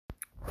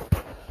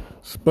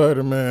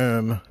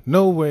Spider-Man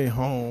No Way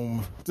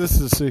Home. This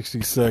is a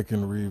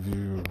 60-second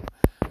review.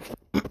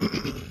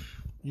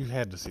 You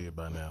had to see it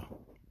by now.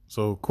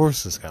 So, of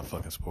course, it's got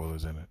fucking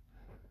spoilers in it.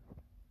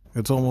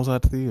 It's almost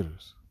out to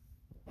theaters.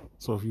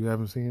 So, if you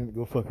haven't seen it,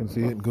 go fucking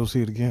see it and go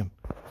see it again.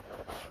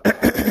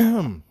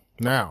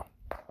 Now,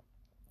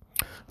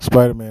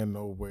 Spider-Man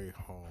No Way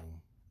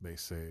Home, they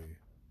say,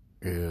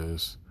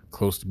 is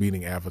close to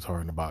beating Avatar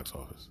in the box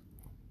office.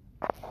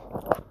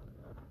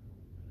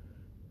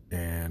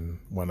 And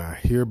when I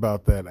hear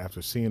about that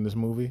after seeing this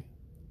movie,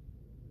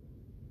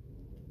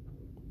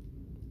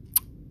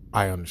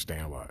 I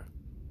understand why.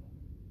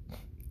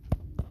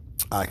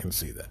 I can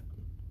see that.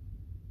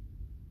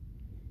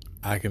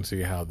 I can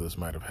see how this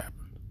might have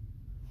happened.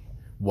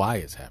 Why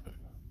it's happening.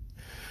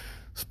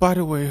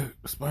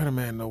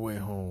 Spider-Man No Way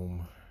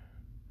Home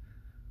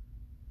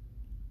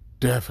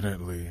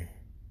definitely,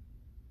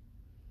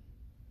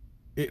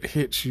 it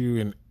hits you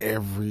in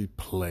every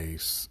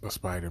place a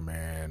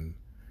Spider-Man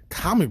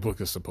comic book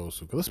is supposed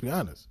to. Because let's be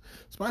honest,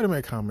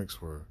 Spider-Man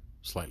comics were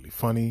slightly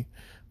funny,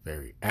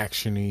 very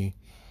actiony,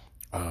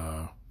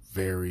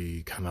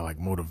 very kind of like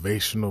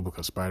motivational,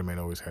 because Spider-Man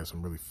always had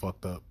some really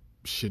fucked up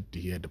shit that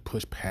he had to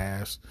push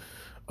past.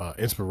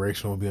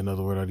 Inspirational would be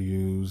another word I'd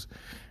use.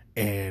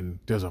 And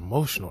there's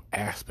emotional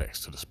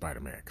aspects to the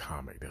Spider-Man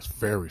comic that's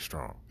very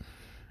strong.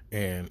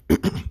 And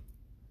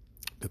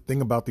the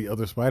thing about the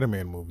other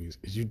Spider-Man movies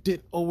is you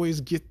didn't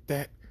always get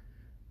that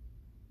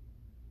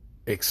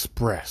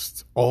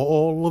expressed.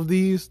 All of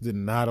these did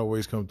not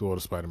always come through all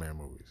the Spider-Man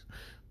movies.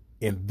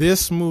 In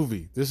this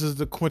movie, this is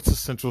the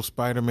quintessential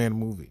Spider-Man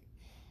movie.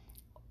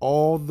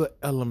 All the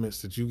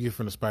elements that you get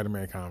from the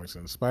Spider-Man comics,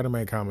 and the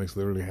Spider-Man comics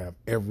literally have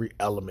every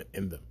element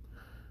in them.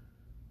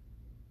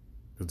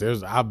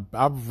 Because I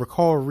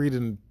recall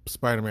reading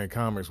Spider-Man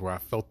comics where I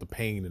felt the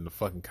pain in the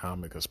fucking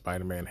comic because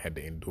Spider-Man had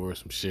to endure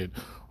some shit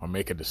or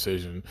make a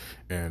decision,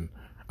 and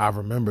I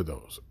remember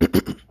those.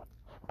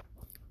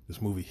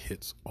 This movie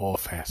hits all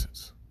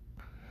facets.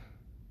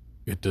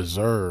 It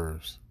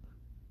deserves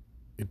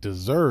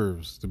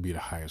to be the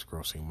highest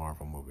grossing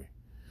Marvel movie.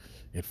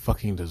 It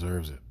fucking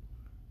deserves it.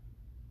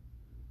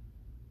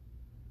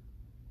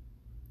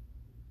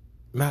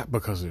 Not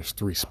because there's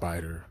 3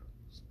 Spiders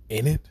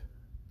in it,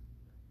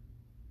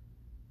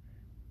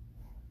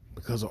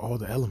 because of all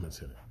the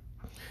elements in it.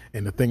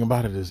 And the thing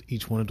about it is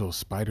each one of those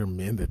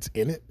Spider-Men that's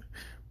in it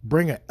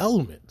bring an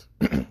element.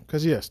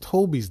 Because yes,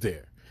 Tobey's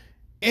there.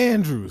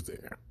 Andrew's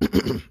there.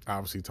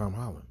 Obviously Tom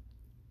Holland.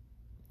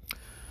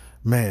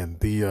 Man,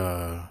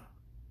 the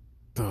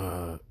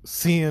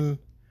seeing,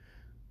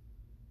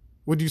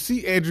 when you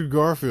see Andrew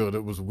Garfield,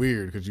 it was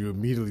weird because you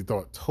immediately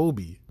thought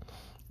Tobey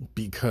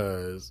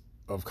because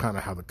of kind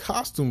of how the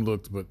costume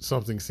looked, but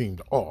something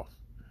seemed off.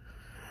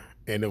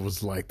 And it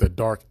was like the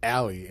dark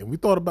alley. And we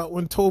thought about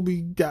when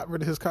Tobey got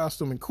rid of his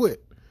costume and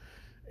quit.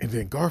 And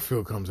then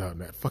Garfield comes out in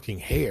that fucking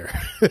hair.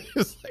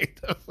 It's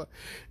like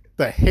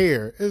the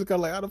hair. It's kind of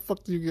like, how the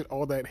fuck do you get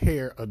all that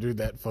hair under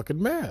that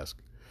fucking mask?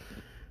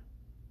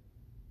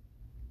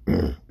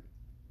 And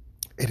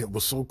it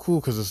was so cool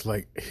because it's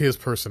like his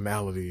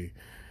personality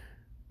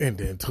and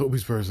then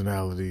Tobey's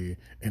personality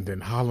and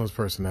then Holland's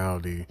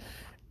personality.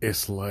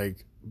 It's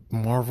like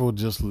Marvel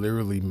just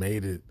literally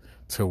made it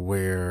to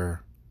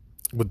where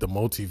with the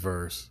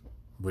multiverse,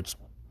 which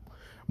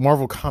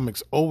Marvel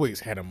Comics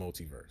always had a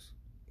multiverse.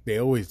 They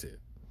always did.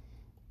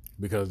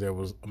 Because there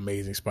was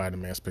Amazing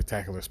Spider-Man,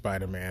 Spectacular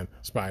Spider-Man,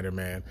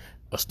 Spider-Man,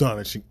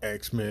 Astonishing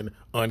X-Men,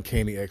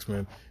 Uncanny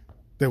X-Men.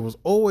 There was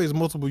always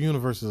multiple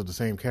universes of the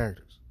same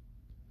characters.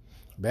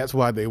 That's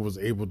why they was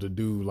able to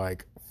do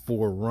like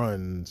 4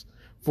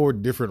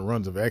 different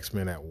runs of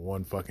X-Men at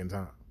one fucking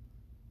time.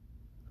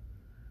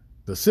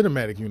 The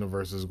cinematic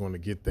universe is going to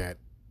get that,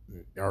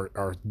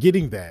 are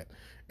getting that,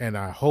 and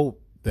I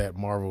hope that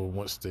Marvel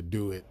wants to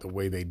do it the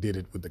way they did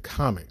it with the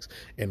comics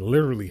and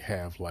literally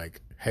have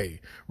like, hey,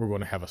 we're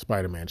going to have a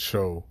Spider-Man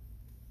show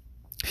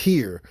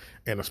here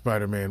and a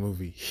Spider-Man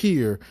movie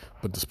here,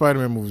 but the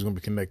Spider-Man movie is going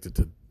to be connected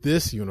to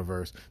this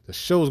universe. The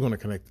show is going to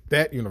connect to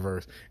that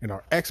universe, and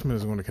our X-Men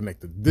is going to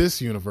connect to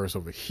this universe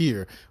over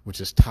here, which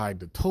is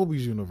tied to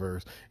Tobey's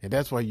universe, and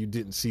that's why you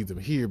didn't see them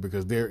here,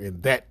 because they're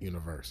in that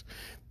universe.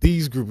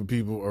 These group of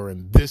people are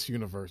in this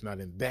universe, not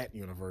in that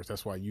universe.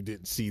 That's why you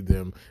didn't see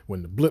them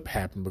when the blip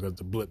happened, because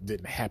the blip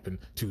didn't happen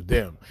to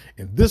them.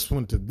 And this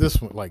one to this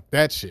one, like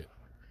that shit.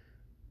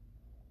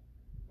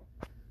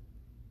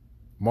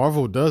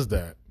 Marvel does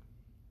that.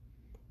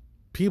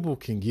 People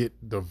can get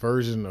the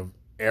version of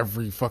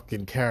every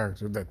fucking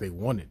character that they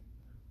wanted.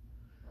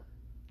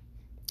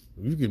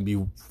 You can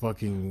be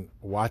fucking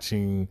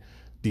watching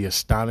the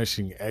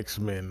Astonishing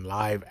X-Men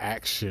live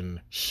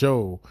action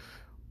show,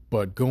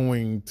 but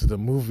going to the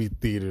movie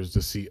theaters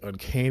to see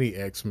Uncanny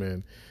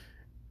X-Men,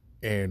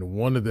 and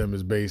one of them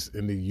is based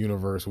in the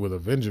universe with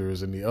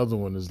Avengers, and the other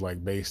one is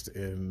like based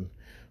in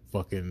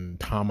fucking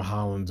Tom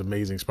Holland's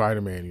Amazing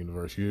Spider-Man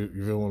universe. You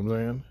feel what I'm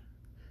saying?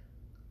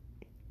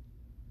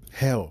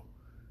 Hell,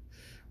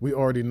 we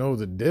already know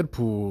that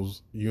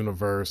Deadpool's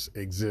universe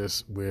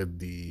exists with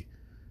the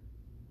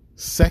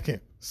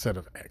second set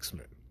of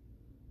X-Men.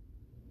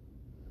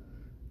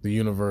 The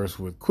universe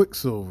with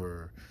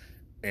Quicksilver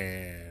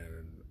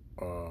and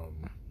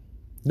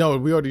no,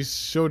 we already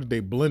showed that they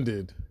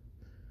blended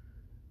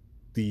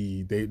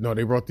they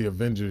brought the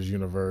Avengers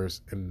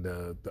universe and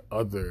the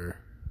other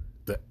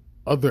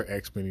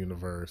X-Men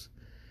universe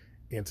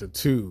into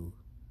two.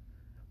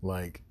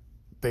 Like,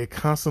 they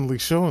constantly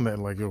showing that,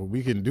 like, yo,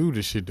 we can do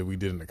the shit that we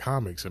did in the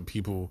comics and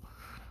people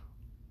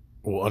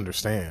will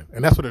understand.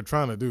 And that's what they're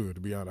trying to do, to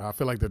be honest. I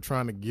feel like they're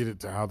trying to get it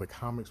to how the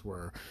comics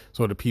were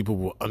so that people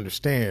will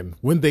understand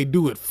when they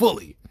do it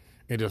fully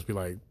and just be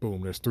like,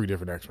 boom, there's 3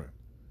 different X-Men.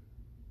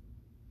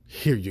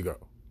 Here you go.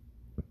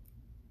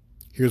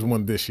 Here's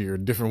one this year,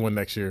 different one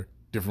next year,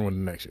 different one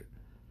the next year.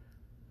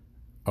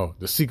 Oh,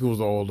 the sequels,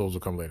 all those will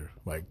come later.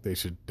 Like, they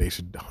should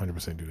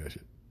 100% do that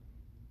shit.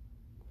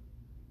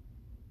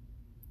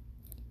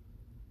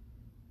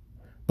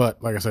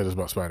 But like I said, it's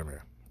about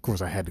Spider-Man. Of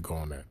course, I had to go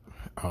on that.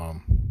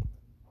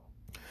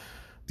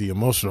 The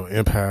emotional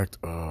impact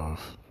of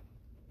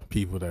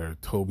people that are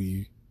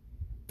Toby,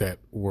 that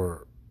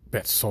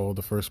saw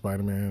the first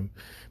Spider-Man,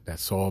 that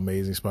saw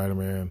Amazing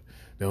Spider-Man.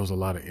 There was a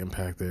lot of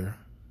impact there.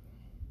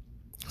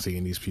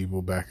 Seeing these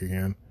people back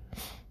again.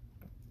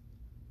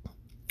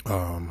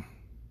 I'm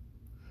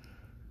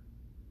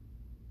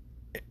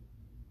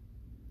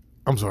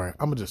sorry,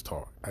 I'm gonna just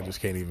talk. I just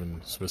can't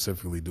even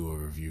specifically do a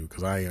review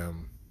because I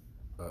am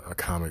a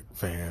comic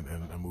fan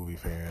and a movie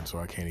fan, so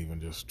I can't even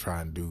just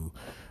try and do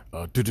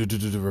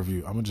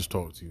review. I'm gonna just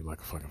talk to you like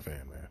a fucking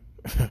fan,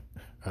 man.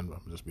 I'm gonna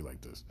just be like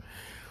this.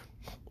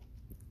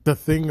 The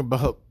thing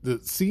about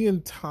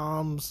seeing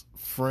Tom's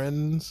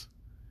friends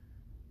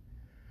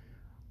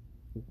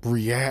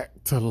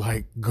react to,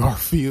 like,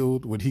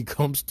 Garfield when he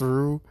comes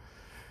through,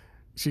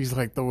 she's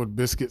like throwing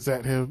biscuits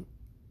at him,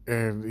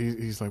 and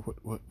he's like,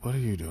 "What are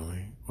you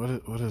doing? What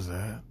is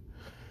that?"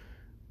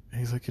 And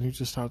he's like, "Can you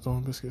just stop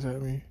throwing biscuits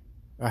at me?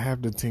 I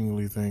have the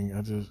tingly thing.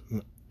 I just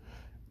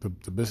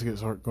the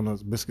biscuits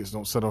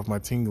don't set off my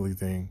tingly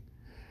thing."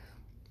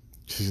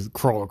 She's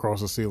crawl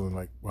across the ceiling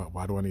like, well,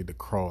 why do I need to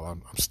crawl?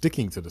 I'm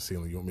sticking to the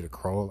ceiling. You want me to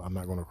crawl? I'm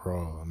not going to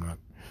crawl. I'm not.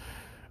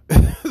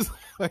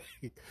 Like,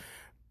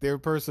 their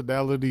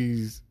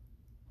personalities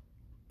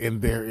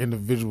and their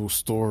individual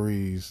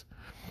stories,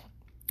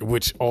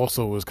 which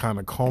also is kind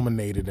of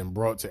culminated and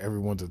brought to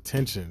everyone's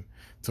attention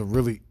to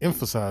really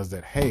emphasize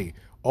that, hey,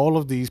 all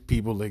of these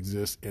people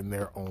exist in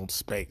their own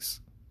space.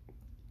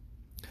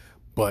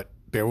 But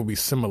there will be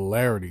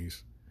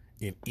similarities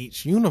in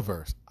each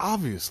universe,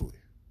 obviously.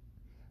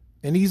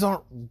 And these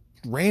aren't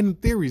random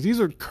theories. These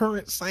are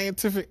current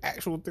scientific,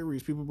 actual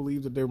theories. People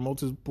believe that there are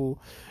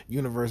multiple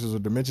universes or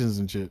dimensions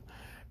and shit.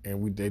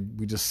 And we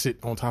just sit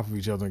on top of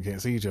each other and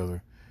can't see each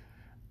other.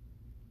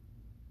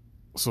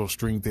 So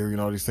string theory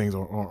and all these things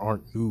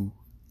aren't new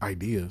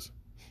ideas.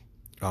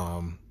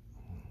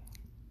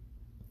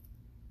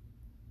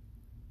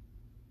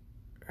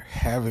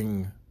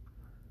 Having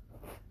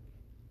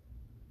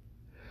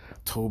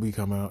Toby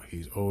come out,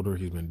 he's older,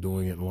 he's been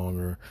doing it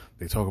longer.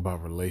 They talk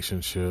about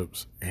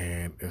relationships,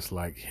 and it's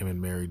like him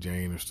and Mary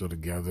Jane are still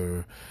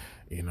together.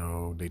 You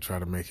know, they try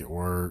to make it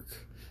work,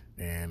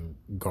 and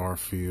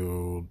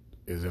Garfield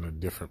is in a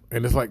different,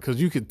 and it's like,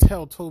 because you could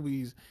tell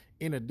Toby's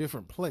in a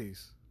different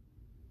place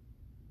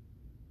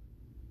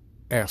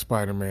as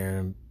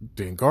Spider-Man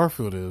than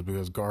Garfield is,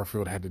 because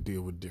Garfield had to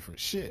deal with different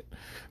shit.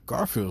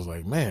 Garfield's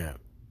like, man,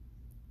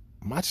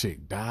 my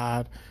chick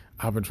died.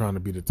 I've been trying to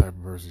be the type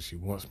of person she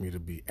wants me to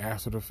be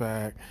after the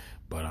fact,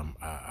 but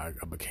I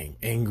became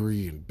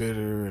angry and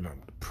bitter, and I'm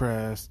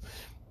depressed.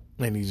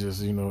 And he's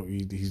just, you know,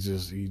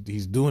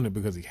 he's doing it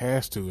because he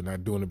has to, and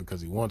not doing it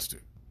because he wants to.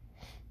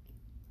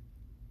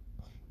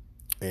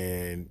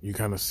 And you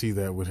kind of see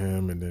that with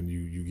him, and then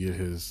you get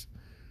his,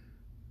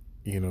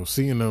 you know,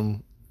 seeing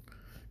them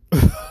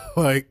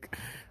like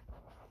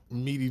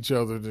meet each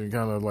other and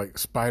kind of like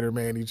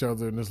Spider-Man each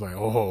other, and it's like,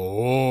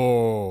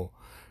 oh,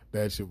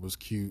 that shit was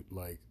cute,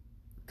 like,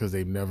 because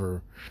they've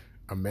never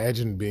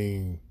imagined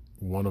being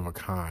one of a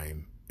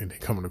kind and then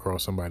coming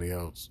across somebody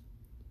else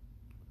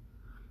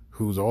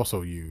who's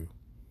also you,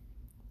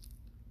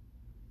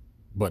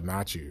 but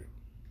not you.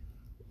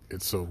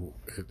 It's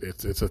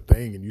a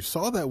thing, and you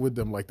saw that with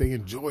them. Like, they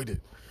enjoyed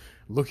it.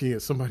 Looking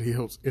at somebody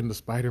else in the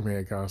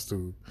Spider-Man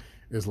costume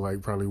is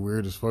like probably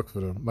weird as fuck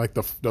for them. Like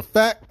the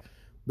fact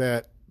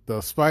that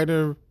the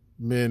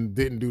Spider-Men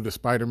didn't do the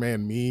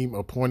Spider-Man meme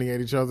of pointing at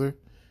each other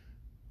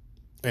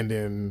and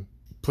then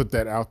put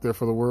that out there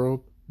for the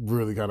world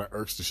really kind of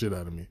irks the shit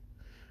out of me.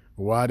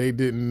 Why they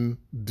didn't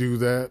do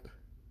that,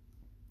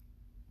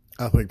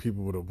 I think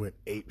people would have went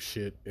ape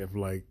shit if,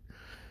 like,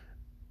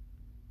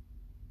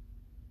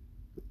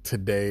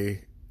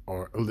 today,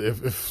 or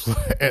if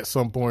at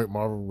some point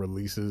Marvel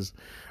releases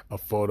a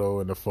photo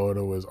and the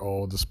photo is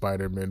all the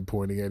Spider-Men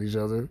pointing at each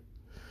other,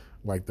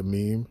 like the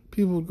meme,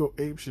 people would go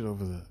ape shit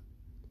over that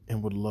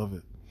and would love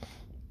it.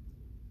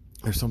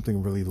 There's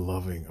something really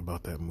loving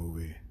about that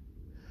movie.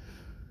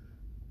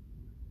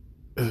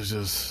 It's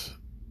just,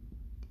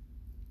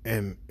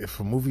 and if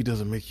a movie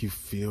doesn't make you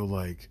feel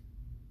like,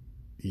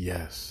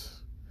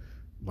 yes,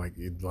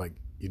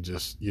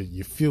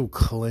 You feel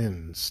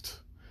cleansed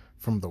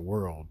from the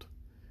world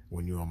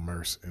when you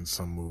immerse in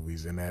some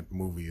movies, and that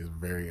movie is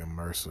very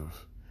immersive,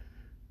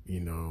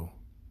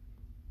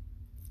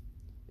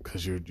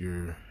 because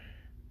you're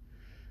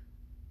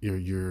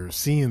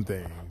seeing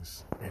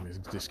things and it's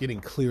just getting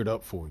cleared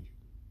up for you.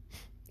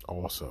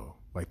 Also,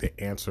 like, they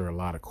answer a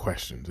lot of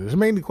questions. There's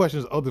mainly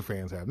questions other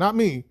fans have, not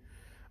me.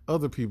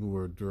 Other people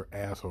were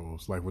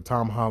assholes, like with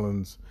Tom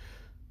Holland's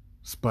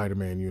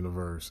Spider-Man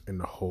universe and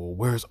the whole,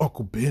 where's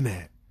Uncle Ben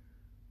at?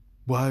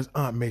 Why is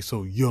Aunt May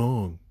so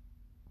young?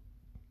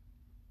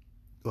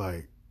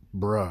 Like,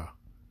 bruh,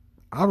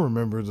 I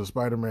remember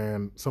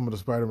some of the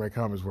Spider-Man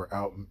comics were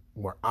out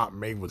where Aunt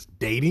May was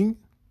dating,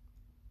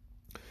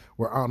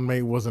 where Aunt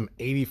May wasn't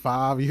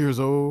 85 years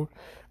old.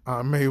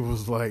 Aunt May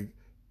was like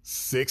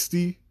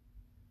 60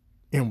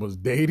 and was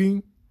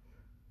dating.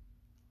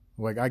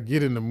 Like, I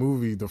get in the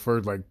movie, the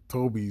first, like,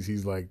 Toby's,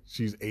 he's like,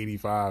 she's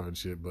 85 and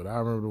shit. But I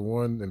remember the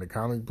one in the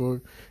comic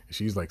book,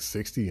 she's like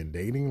 60 and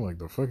dating. Like,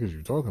 the fuck is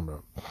you talking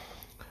about?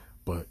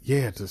 But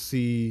yeah, to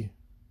see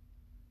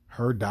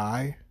her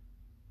die,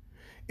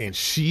 and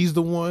she's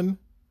the one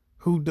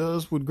who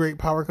does, with great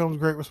power comes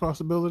great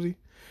responsibility.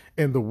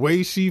 And the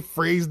way she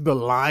phrased the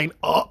line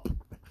up,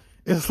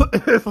 it's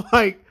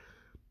like,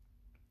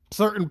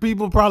 certain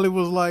people probably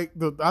was like,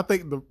 I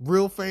think the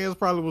real fans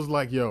probably was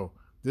like, yo,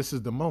 this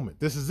is the moment.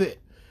 This is it.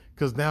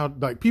 Because now,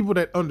 like, people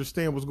that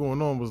understand what's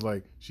going on was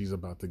like, she's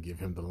about to give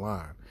him the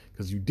line.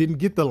 Because you didn't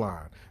get the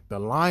line. The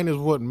line is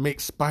what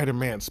makes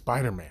Spider-Man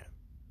Spider-Man.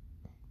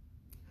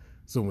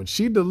 So when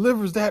she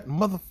delivers that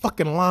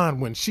motherfucking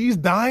line when she's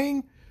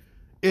dying,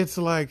 it's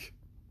like,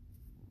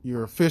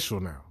 you're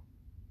official now.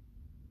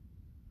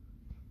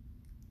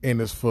 And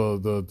it's for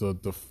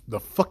the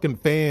fucking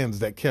fans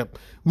that kept,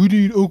 we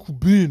need Uncle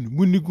Ben.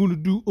 When they going to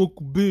do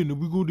Uncle Ben? Are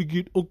we going to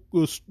get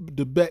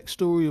the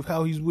backstory of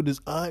how he's with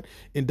his aunt?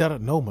 And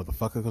no,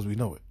 motherfucker, because we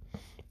know it.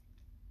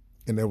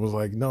 And it was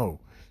like, no,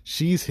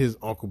 she's his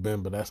Uncle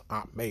Ben, but that's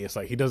Aunt May. It's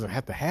like, he doesn't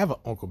have to have an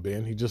Uncle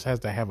Ben. He just has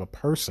to have a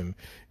person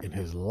in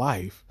his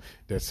life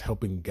that's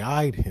helping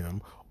guide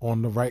him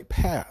on the right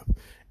path.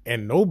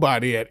 And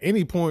nobody at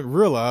any point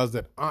realized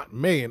that Aunt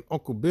May and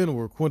Uncle Ben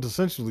were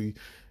quintessentially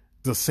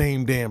the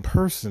same damn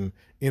person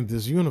in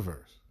this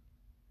universe.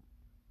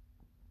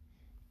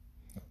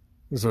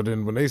 So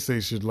then when they say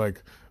shit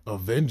like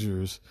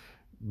Avengers,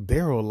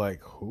 they're all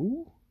like,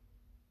 who?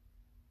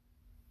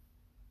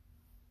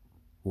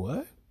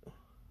 What?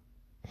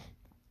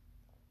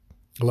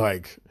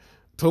 Like,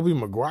 Tobey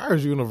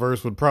Maguire's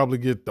universe would probably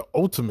get the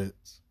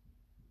Ultimates.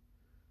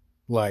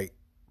 Like,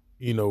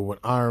 when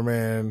Iron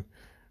Man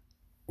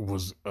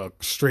was a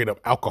straight up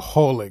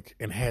alcoholic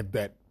and had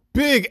that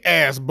big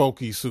ass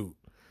bulky suit.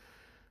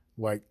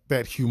 Like,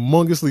 that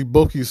humongously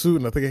bulky suit,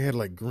 and I think it had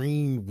like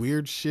green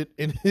weird shit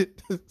in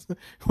it.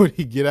 When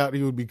he get out,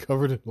 he would be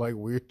covered in like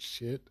weird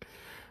shit,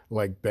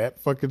 like that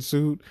fucking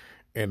suit.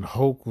 And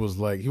Hulk was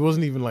like, he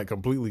wasn't even like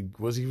completely,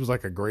 he was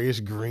like a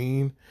grayish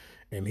green,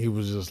 and he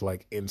was just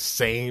like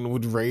insane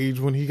with rage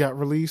when he got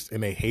released,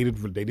 and they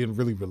didn't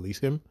really release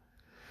him.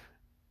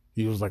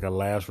 He was like a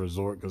last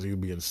resort because he would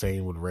be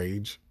insane with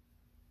rage.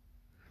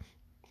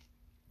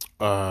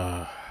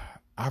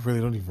 I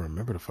really don't even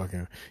remember the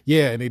fucking...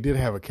 Yeah, and they did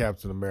have a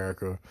Captain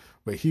America,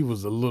 but he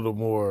was a little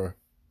more...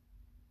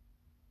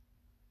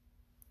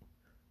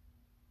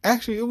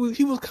 Actually,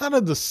 he was kind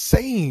of the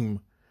same.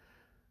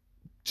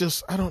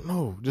 Just, I don't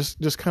know.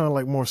 Just kind of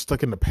like more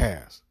stuck in the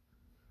past.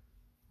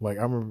 Like,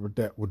 I remember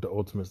that with the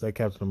Ultimates, that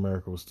Captain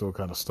America was still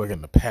kind of stuck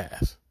in the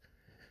past.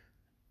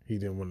 He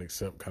didn't want to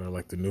accept kind of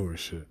like the newer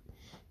shit.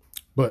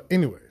 But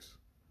anyways,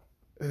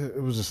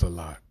 it was just a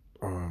lot.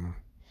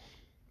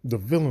 The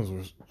villains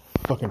were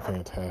fucking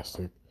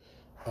fantastic.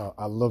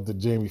 I love that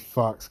Jamie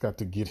Foxx got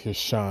to get his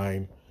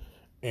shine,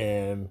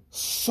 and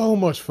so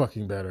much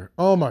fucking better.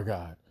 Oh my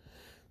God.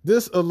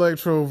 This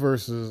Electro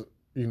versus,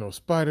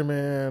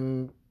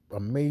 Spider-Man,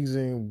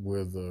 amazing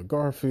with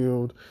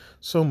Garfield,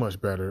 so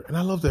much better. And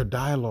I love their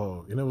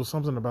dialogue. And it was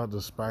something about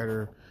the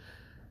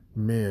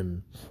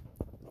Spider-Men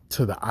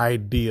to the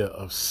idea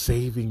of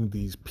saving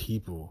these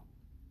people,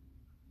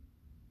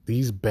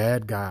 these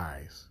bad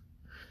guys,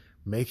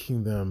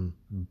 making them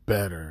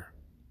better,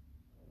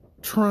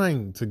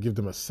 trying to give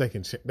them a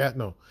second chance.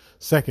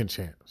 Second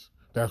chance.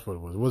 That's what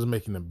it was. It wasn't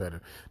making them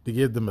better. To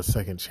give them a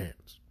second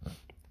chance.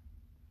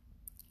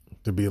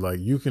 To be like,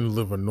 you can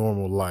live a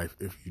normal life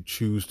if you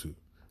choose to.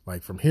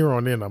 Like, from here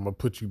on in, I'm going to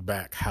put you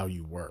back how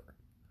you were.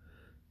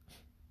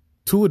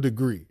 To a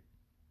degree.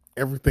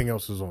 Everything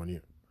else is on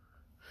you.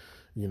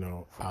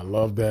 I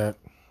love that.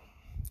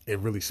 It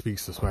really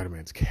speaks to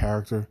Spider-Man's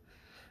character.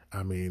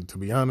 I mean, to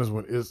be honest,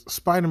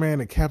 Spider-Man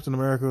and Captain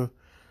America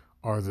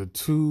are the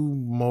two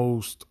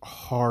most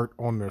heart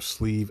on their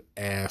sleeve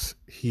ass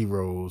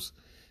heroes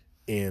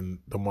in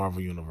the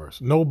Marvel Universe.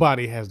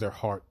 Nobody has their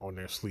heart on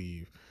their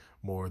sleeve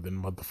more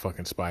than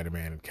motherfucking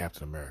Spider-Man and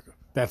Captain America.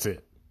 That's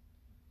it.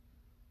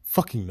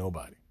 Fucking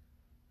nobody.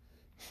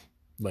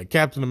 Like,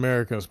 Captain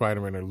America and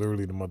Spider-Man are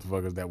literally the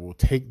motherfuckers that will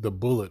take the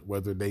bullet,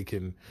 whether they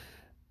can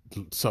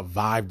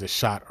survive the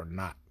shot or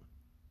not.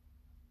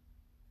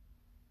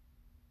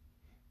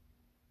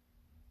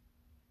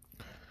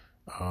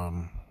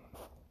 Um,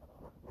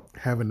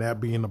 Having that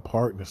be in the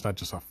part, and it's not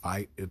just a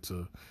fight; it's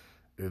a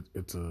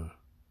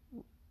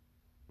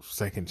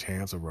second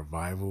chance, a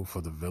revival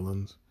for the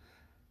villains,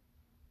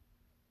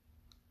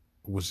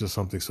 was just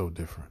something so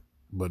different.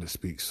 But it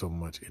speaks so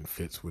much and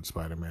fits with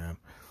Spider-Man.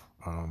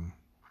 Um,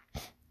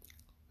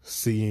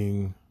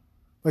 seeing,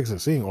 like I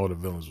said, seeing all the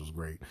villains was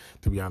great.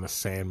 To be honest,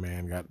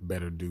 Sandman got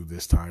better due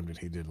this time than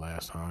he did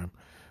last time.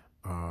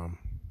 Um,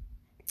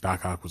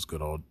 Doc Ock was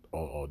good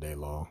all day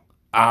long.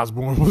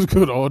 Osborn was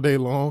good all day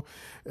long.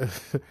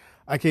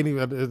 I can't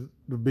even,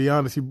 to be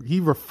honest, he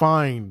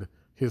refined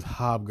his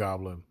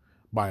Hobgoblin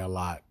by a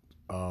lot.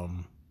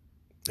 And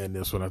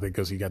this one, I think,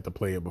 because he got to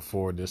play it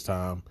before this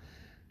time,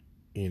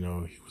 he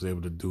was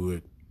able to do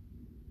it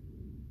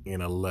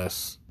in a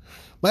less.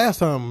 Last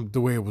time,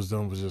 the way it was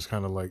done was just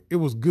kind of like, it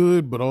was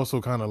good, but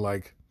also kind of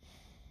like,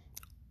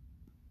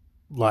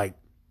 at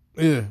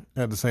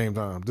the same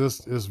time.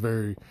 This is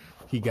very,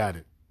 he got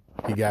it.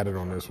 He got it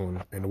on this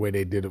one, and the way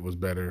they did it was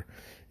better.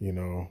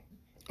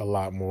 A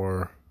lot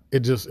more.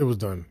 It was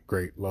done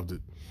great. Loved it.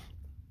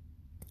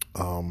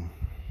 I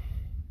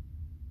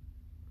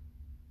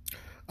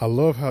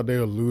love how they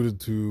alluded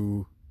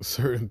to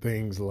certain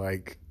things,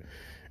 like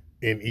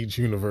in each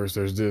universe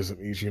there's this,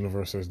 in each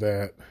universe there's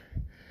that,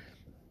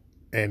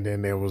 and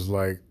then there was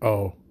like,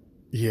 oh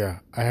yeah,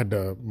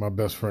 my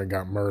best friend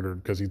got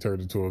murdered because he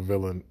turned into a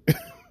villain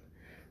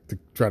to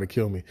try to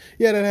kill me.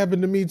 Yeah, that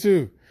happened to me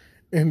too.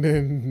 And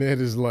then Ned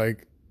is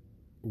like,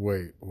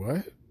 wait,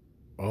 what?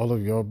 All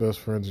of your best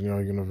friends in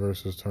your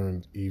universes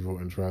turned evil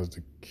and tries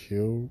to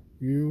kill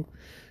you?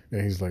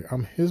 And he's like,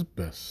 I'm his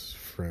best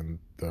friend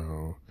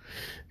though.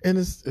 And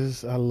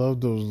it's I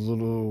love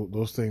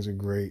those things are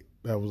great.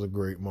 That was a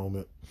great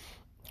moment.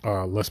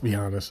 Let's be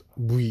honest,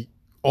 we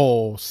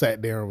all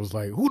sat there and was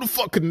like, who the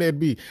fuck could Ned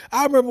be?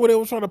 I remember when they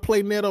were trying to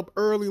play Ned up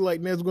early,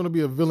 like Ned's going to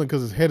be a villain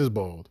because his head is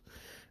bald.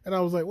 And I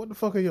was like, what the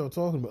fuck are y'all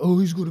talking about? Oh,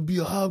 he's going to be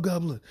a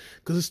hobgoblin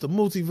because it's the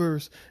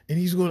multiverse. And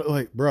he's going to,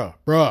 like,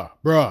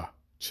 bruh,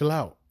 chill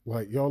out.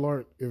 Like, y'all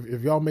aren't,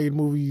 if y'all made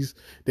movies,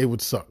 they would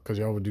suck because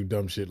y'all would do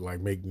dumb shit like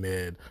make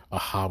Ned a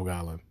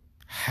hobgoblin.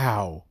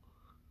 How?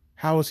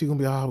 How is he going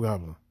to be a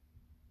hobgoblin?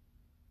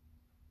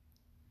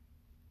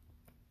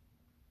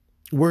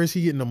 Where is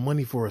he getting the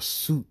money for a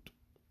suit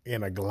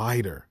and a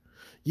glider?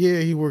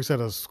 Yeah, he works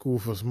at a school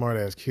for smart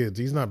ass kids.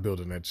 He's not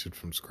building that shit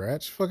from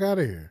scratch. Fuck out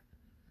of here.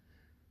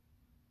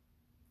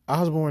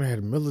 Osborn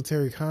had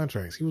military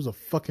contracts. He was a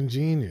fucking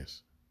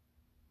genius.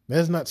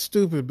 That's not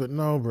stupid, but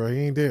no, bro, he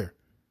ain't there.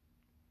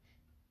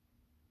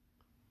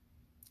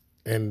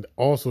 And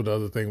also the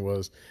other thing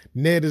was,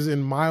 Ned is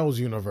in Miles'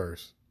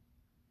 universe.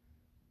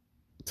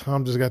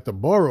 Tom just got to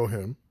borrow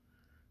him.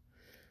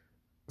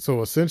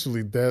 So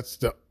essentially they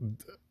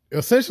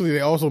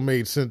also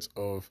made sense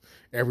of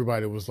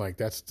everybody was like,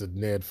 that's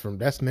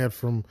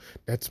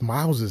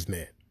Miles's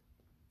Ned.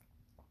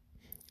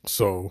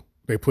 So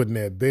they put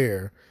Ned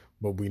there,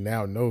 but we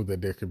now know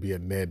that there could be a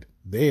Ned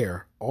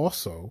there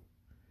also,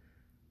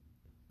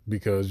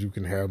 because you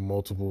can have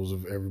multiples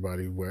of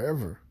everybody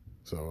wherever.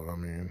 So, I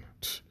mean,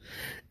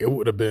 it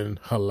would have been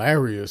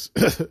hilarious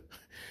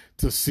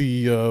to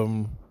see,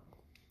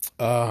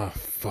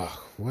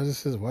 fuck, why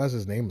is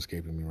his name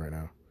escaping me right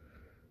now?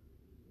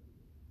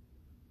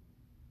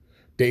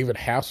 David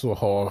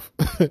Hasselhoff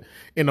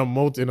in a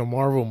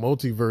Marvel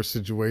multiverse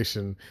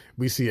situation.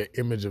 We see an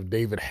image of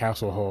David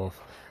Hasselhoff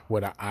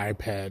with an eye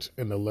patch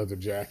and a leather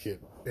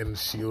jacket and a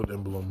shield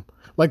emblem,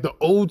 like the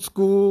old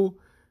school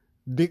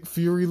Nick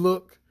Fury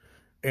look.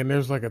 And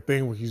there's like a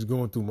thing where he's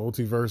going through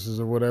multiverses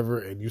or whatever,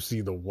 and you see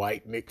the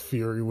white Nick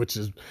Fury, which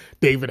is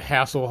David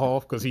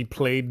Hasselhoff because he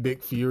played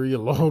Nick Fury a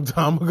long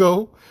time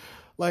ago.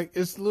 Like,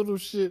 it's little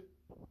shit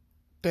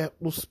that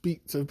will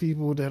speak to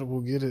people, that will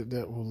get it,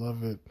 that will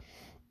love it.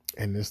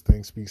 And this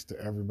thing speaks to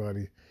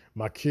everybody.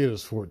 My kid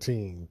is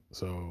 14,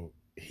 so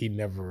he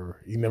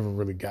never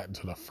really got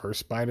into the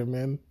first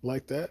Spider-Man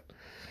like that.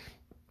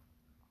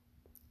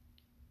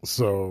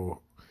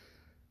 So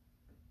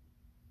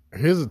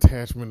his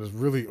attachment is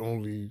really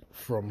only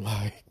from,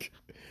 like,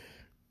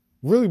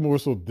 really more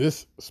so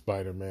this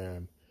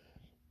Spider-Man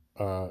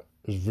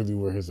is really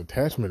where his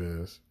attachment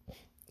is.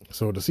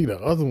 So to see the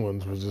other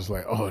ones was just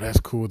like, oh, that's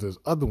cool. There's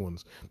other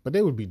ones, but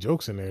there would be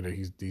jokes in there that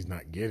he's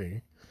not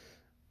getting.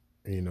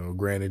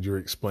 Granted, you're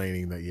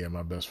explaining that, yeah,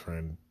 my best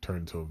friend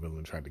turned into a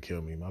villain, tried to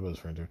kill me. My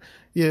best friend turned.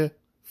 Yeah,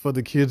 for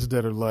the kids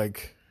that are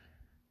like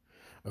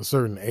a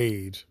certain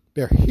age,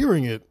 they're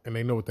hearing it and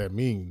they know what that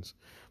means.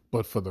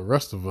 But for the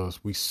rest of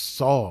us, we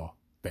saw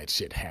that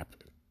shit happen.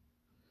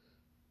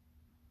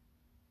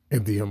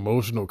 And the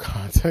emotional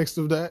context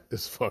of that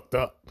is fucked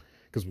up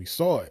because we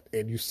saw it.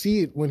 And you see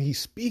it when he's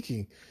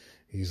speaking.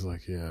 He's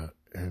like, yeah.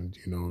 And,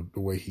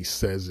 the way he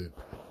says it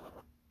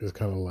is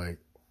kind of like,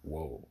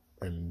 whoa.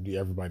 And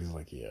everybody's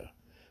like, yeah,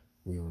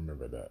 we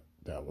remember that.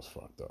 That was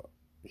fucked up.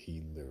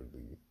 he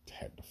literally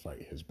had to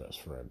fight his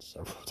best friend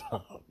several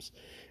times,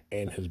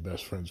 and his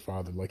best friend's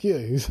father. Like, yeah,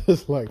 he's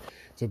just like,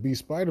 to be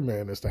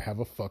Spider-Man is to have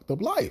a fucked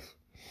up life.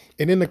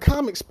 And in the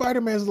comics,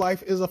 Spider-Man's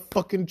life is a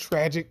fucking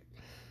tragic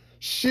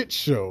shit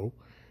show.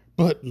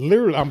 But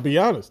literally, I'm be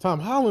honest, Tom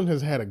Holland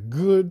has had a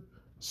good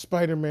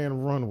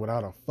Spider-Man run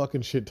without a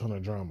fucking shit ton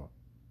of drama.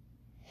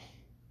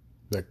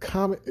 The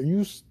comic,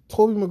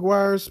 Tobey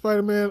Maguire's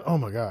Spider-Man, oh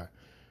my God.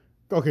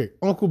 Okay,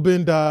 Uncle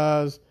Ben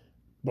dies.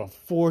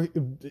 Before,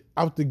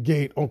 out the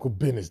gate, Uncle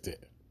Ben is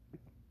dead.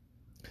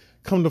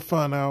 Come to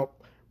find out,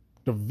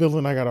 the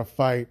villain I gotta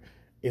fight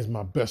is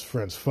my best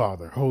friend's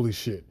father. Holy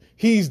shit.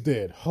 He's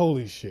dead.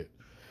 Holy shit.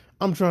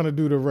 I'm trying to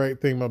do the right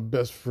thing. My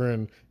best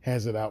friend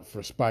has it out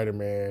for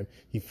Spider-Man.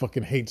 He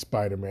fucking hates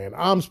Spider-Man.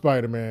 I'm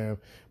Spider-Man,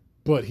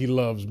 but he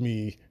loves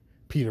me,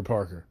 Peter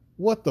Parker.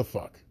 What the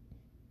fuck?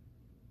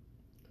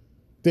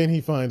 Then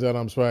he finds out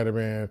I'm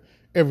Spider-Man.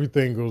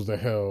 Everything goes to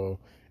hell.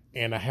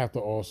 And I have to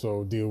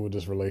also deal with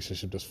this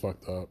relationship that's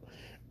fucked up.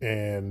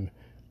 And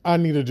I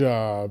need a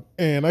job.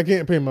 And I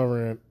can't pay my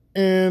rent.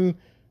 And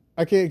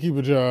I can't keep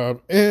a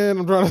job. And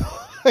I'm trying to...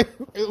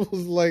 It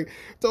was like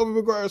Tobey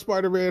Maguire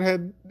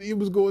Spider-Man he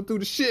was going through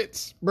the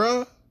shits,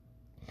 bruh.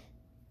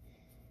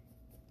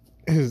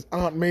 His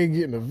Aunt May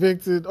getting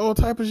evicted. All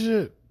type of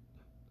shit.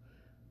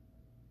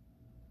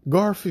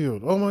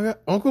 Garfield. Oh my God.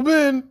 Uncle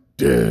Ben.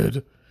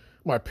 Dead.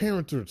 My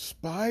parents were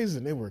spies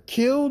and they were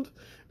killed.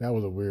 That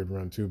was a weird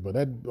run too, but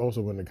that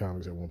also went in the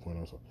comics at one point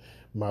also.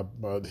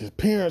 His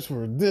parents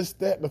were this,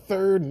 that, and the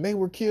third, and they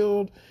were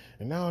killed.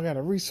 And now I got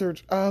to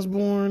research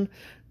Osborn.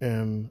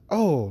 And,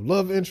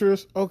 love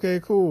interest. Okay,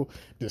 cool.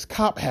 This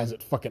cop has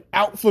it fucking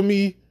out for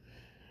me.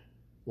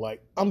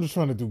 Like, I'm just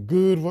trying to do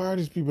good. Why are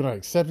these people not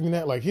accepting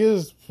that? Like,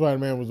 his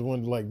Spider-Man was the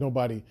one, like,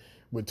 nobody,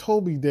 with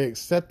Tobey, they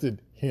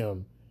accepted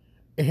him.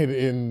 And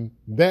in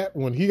that,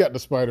 when he got the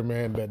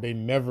Spider-Man, that they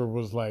never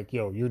was like,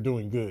 yo, you're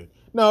doing good.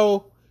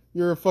 No,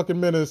 you're a fucking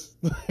menace.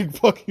 Like,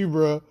 fuck you,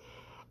 bro.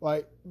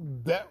 Like,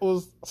 that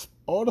was,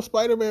 all the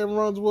Spider-Man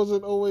runs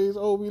wasn't always,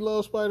 we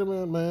love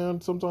Spider-Man, man.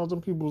 Sometimes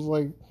some people was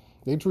like,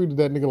 they treated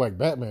that nigga like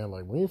Batman.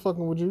 Like, we ain't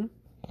fucking with you.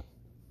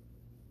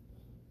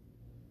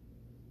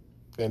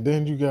 And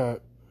then you got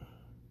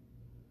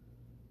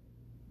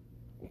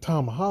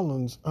Tom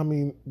Holland's,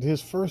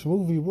 his first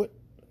movie,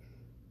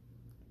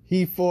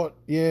 he fought,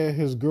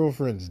 his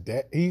girlfriend's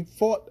dad. He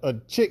fought a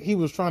chick he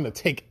was trying to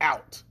take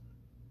out.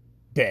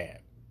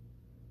 Dad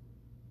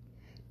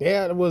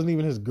wasn't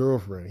even his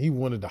girlfriend. He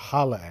wanted to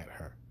holler at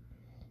her.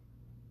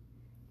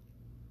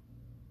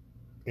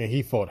 And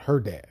he fought her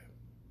dad.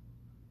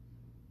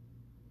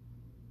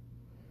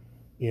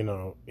 You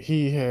know,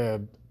 he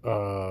had,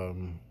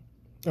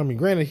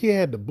 granted, he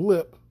had the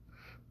blip,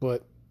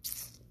 but,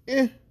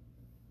 it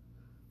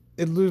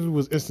literally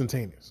was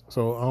instantaneous.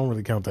 So I don't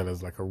really count that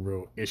as like a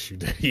real issue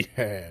that he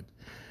had.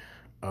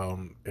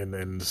 And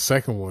then the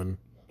second one,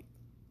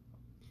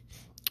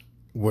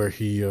 where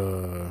he,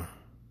 I'm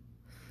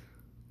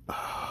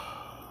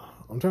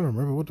trying to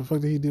remember what the fuck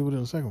did he deal with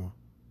in the second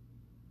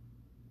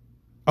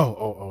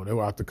one. They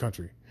were out the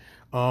country.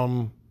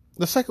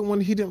 The second one,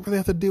 he didn't really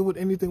have to deal with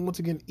anything once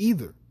again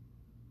either.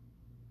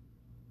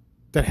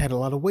 That had a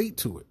lot of weight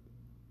to it.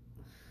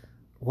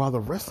 While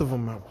the rest of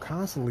them are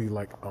constantly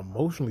like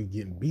emotionally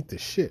getting beat to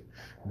shit.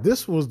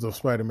 This was the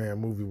Spider-Man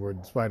movie where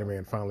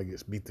Spider-Man finally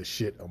gets beat to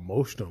shit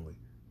emotionally.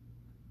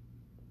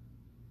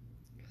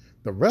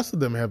 The rest of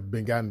them have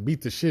been gotten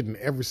beat to shit in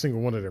every single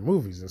one of their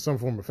movies in some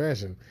form or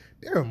fashion.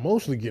 They're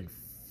emotionally getting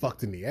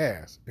fucked in the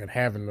ass and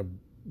having to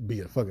be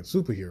a fucking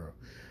superhero.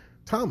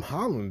 Tom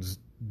Holland's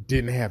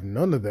didn't have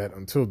none of that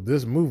until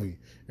this movie.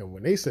 And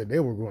when they said they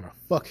were going to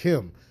fuck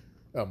him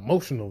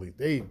emotionally,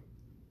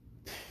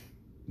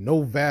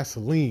 no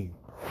Vaseline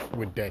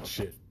with that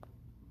shit.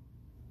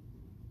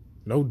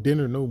 No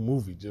dinner, no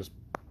movie. Just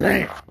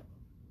bam,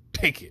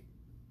 take it.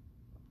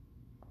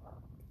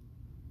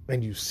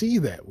 And you see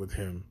that with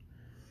him.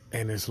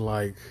 And it's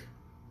like,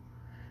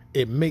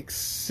 it makes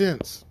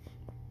sense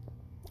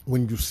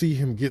when you see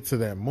him get to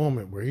that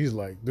moment where he's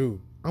like,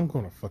 dude, I'm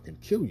going to fucking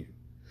kill you.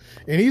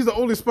 And he's the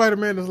only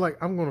Spider-Man that's like,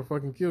 I'm going to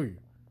fucking kill you.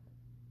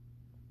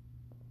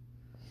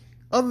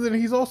 Other than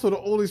he's also the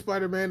only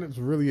Spider-Man that's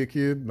really a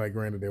kid. Like,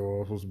 granted, they were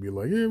all supposed to be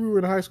like, yeah, we were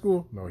in high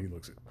school. No, he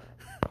looks it.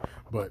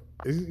 But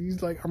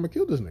he's like, I'm going to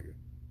kill this nigga.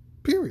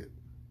 Period.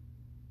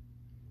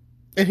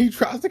 And he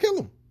tries to kill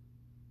him.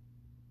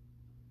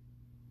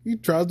 He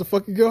tries to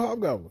fucking kill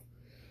Hobgoblin.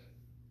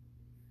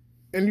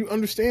 And you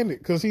understand it,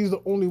 because he's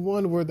the only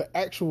one where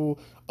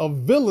a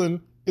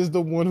villain is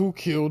the one who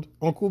killed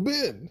Uncle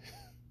Ben.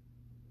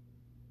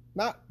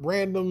 Not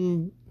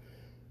random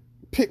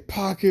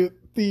pickpocket,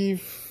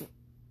 thief,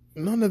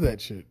 none of that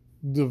shit.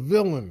 The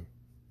villain.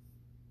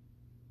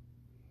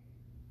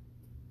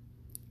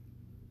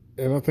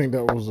 And I think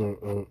that was a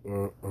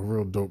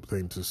real dope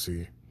thing to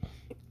see.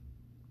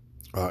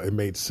 It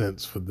made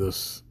sense for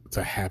this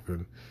to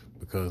happen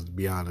because, to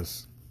be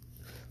honest,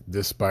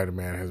 this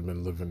Spider-Man has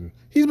been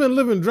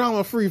living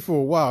drama free for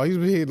a while. He's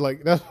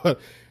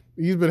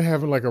been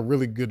having like a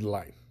really good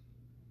life.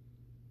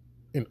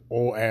 in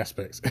all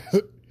aspects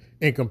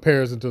in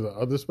comparison to the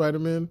other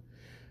Spider-Man.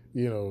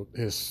 You know,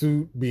 his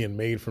suit being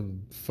made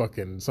from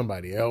fucking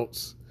somebody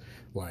else.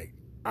 Like,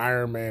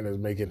 Iron Man is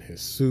making his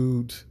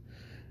suit.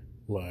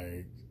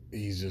 Like,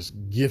 he's just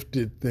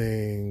gifted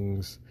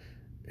things.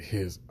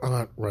 His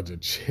aunt runs a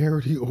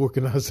charity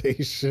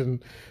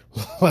organization.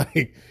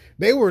 Like,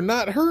 they were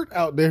not hurt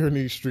out there in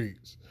these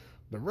streets.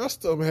 The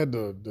rest of them had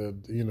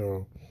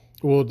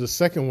well, the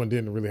second one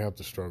didn't really have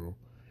to struggle.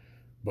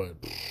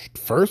 But the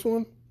first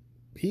one,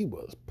 he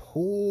was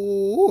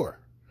poor.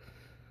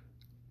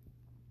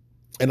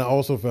 And I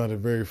also found it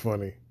very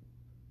funny.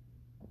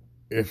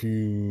 If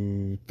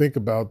you think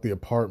about the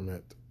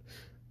apartment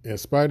in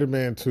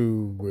Spider-Man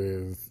 2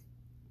 with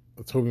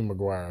Tobey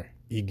Maguire,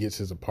 he gets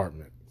his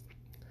apartment.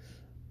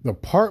 The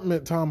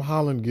apartment Tom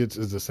Holland gets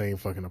is the same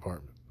fucking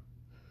apartment.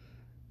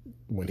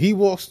 When he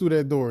walks through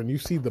that door and you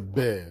see the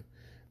bed,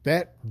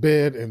 that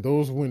bed and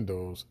those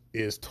windows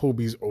is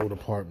Tobey's old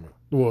apartment.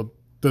 Well,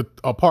 the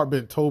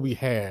apartment Tobey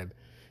had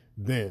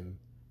then,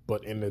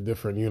 but in a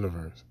different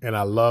universe. And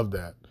I love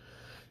that.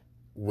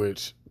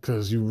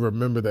 Because you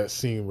remember that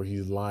scene where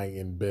he's lying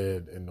in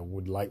bed and the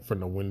light from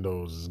the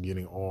windows is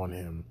getting on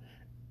him,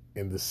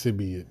 and the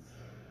symbiote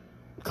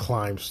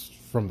climbs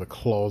from the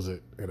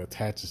closet and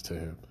attaches to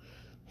him.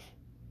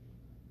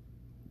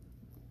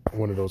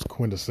 One of those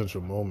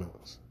quintessential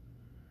moments.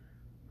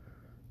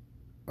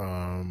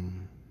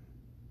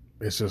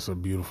 It's just a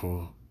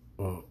beautiful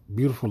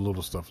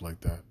little stuff like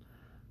that,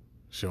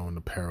 showing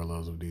the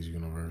parallels of these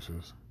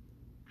universes.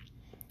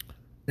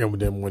 And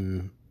then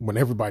when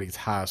everybody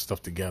ties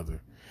stuff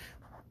together,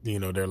 you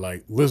know, they're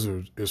like,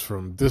 Lizard is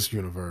from this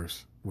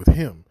universe with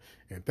him,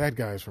 and that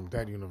guy's from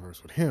that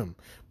universe with him,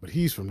 but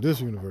he's from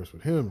this universe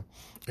with him.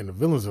 And the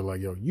villains are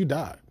like, yo, you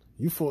died.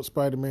 You fought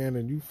Spider-Man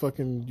and you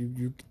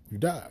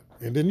died.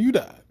 And then you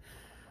died.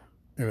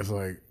 And it's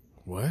like,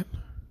 what?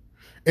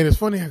 And it's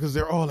funny because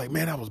they're all like,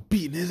 man, I was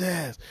beating his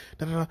ass.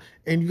 Da, da, da.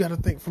 And you got to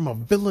think from a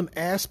villain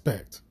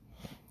aspect.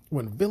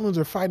 When villains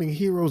are fighting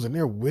heroes and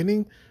they're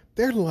winning,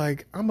 they're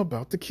like, I'm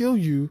about to kill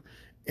you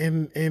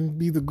and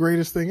be the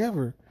greatest thing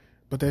ever.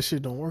 But that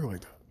shit don't work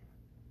like that.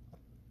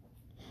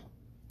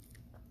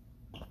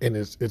 And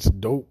it's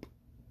dope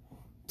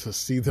to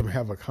see them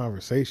have a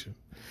conversation.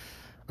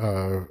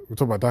 We're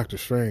talking about Doctor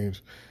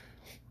Strange.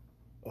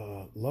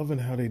 Loving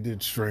how they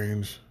did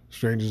Strange.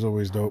 Strange is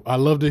always dope. I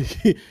love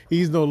that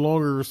he's no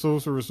longer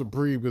Sorcerer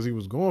Supreme because he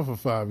was gone for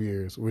 5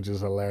 years, which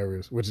is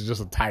hilarious, which is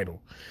just a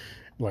title.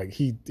 Like,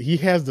 he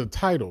has the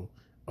title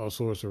of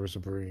Sorcerer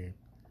Supreme,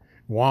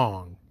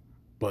 Wong,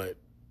 but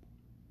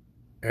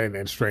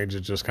and Strange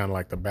is just kind of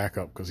like the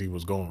backup because he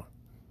was gone.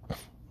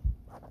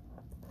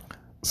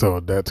 So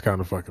that's kind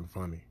of fucking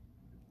funny.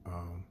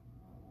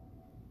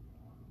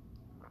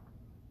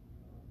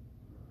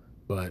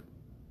 But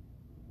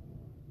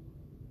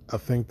I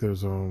think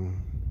there's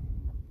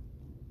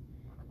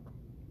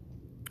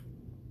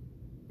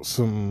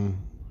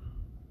some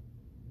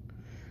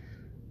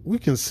we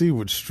can see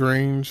with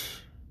Strange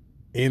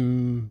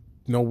in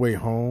No Way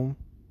Home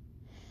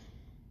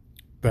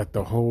that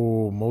the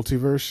whole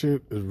multiverse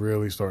shit is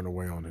really starting to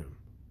weigh on him.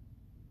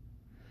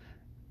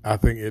 I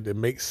think it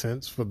makes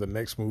sense for the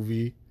next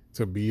movie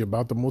to be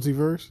about the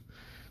multiverse,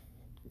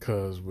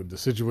 because with the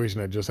situation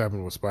that just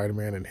happened with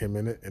Spider-Man and him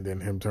in it, and then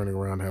him turning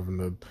around having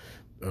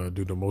to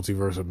do the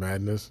multiverse of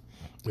madness,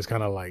 it's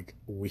kind of like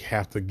we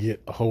have to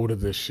get a hold of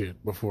this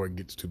shit before it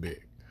gets too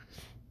big.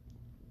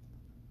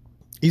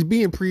 He's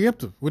being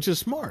preemptive, which is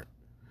smart.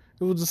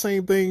 It was the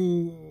same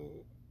thing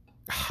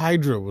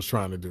Hydra was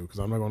trying to do, because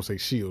I'm not going to say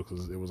S.H.I.E.L.D.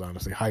 because it was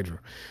honestly Hydra.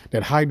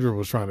 That Hydra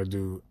was trying to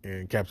do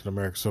in Captain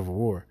America Civil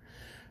War,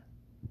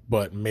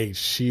 but made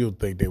S.H.I.E.L.D.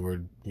 think they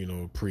were,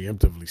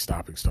 preemptively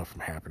stopping stuff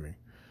from happening.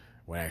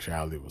 When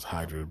actually it was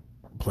Hydra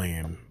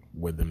playing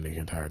with them the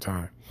entire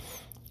time.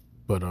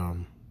 But,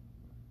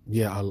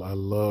 yeah, I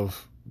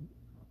love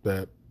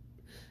that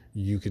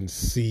you can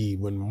see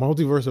when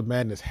Multiverse of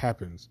Madness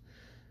happens,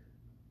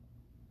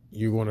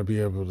 you're going to be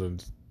able to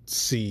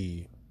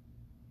see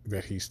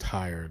that he's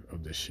tired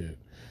of this shit.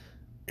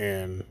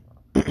 And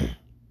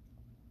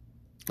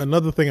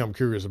another thing I'm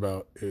curious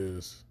about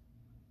is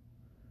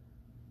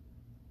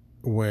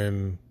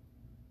when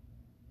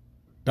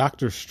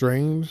Doctor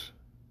Strange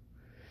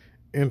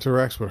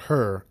interacts with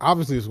her,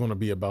 obviously it's going to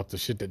be about the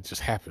shit that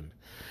just happened.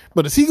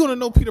 But is he going to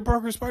know Peter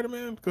Parker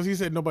Spider-Man? Because he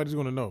said nobody's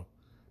going to know.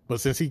 But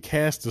since he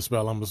cast the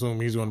spell, I'm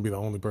assuming he's going to be the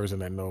only person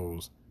that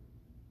knows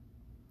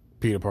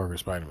Peter Parker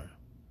Spider-Man.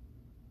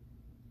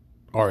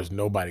 Or is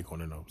nobody going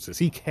to know? Since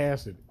he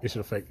cast it, it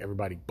should affect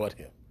everybody but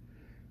him.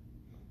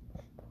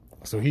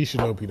 So he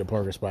should know Peter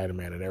Parker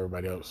Spider-Man, and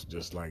everybody else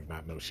just like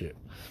not know shit.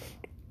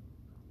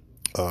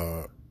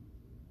 The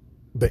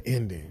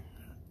ending,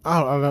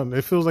 I don't.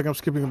 It feels like I'm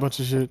skipping a bunch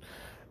of shit.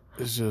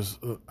 It's just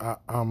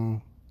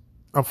I'm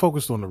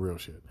focused on the real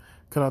shit.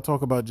 Could I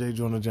talk about J.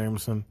 Jonah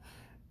Jameson?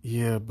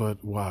 Yeah,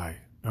 but why?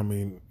 I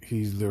mean,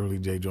 he's literally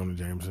J. Jonah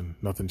Jameson.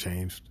 Nothing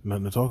changed.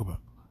 Nothing to talk about.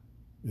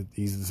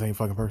 He's the same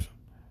fucking person.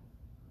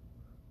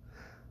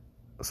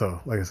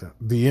 So, like I said,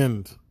 the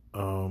end.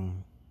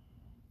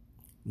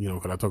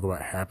 could I talk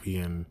about Happy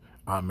and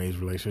Aunt May's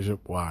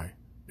relationship? Why?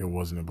 It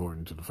wasn't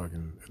important to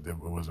it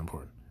wasn't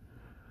important.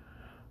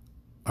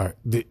 All right.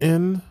 The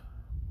end,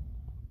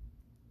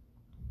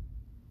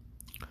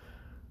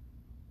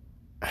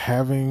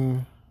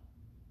 having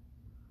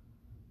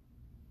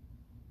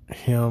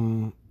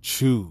him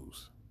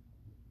choose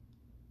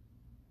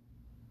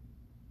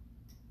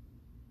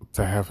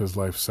to have his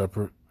life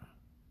separate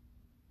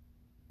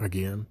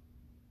again.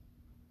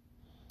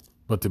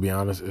 But to be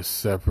honest, it's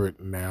separate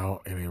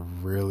now in a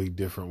really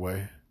different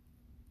way.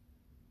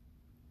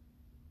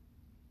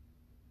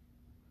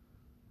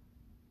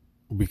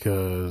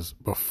 Because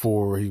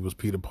before he was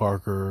Peter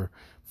Parker,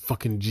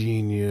 fucking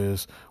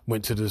genius,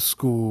 went to this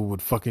school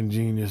with fucking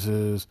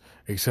geniuses,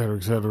 etc.,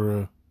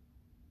 etc.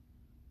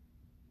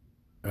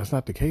 That's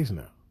not the case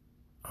now.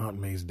 Aunt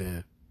May's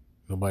dead.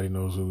 Nobody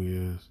knows who he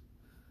is.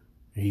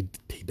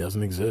 He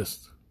doesn't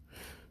exist.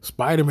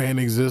 Spider-Man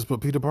exists, but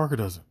Peter Parker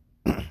doesn't.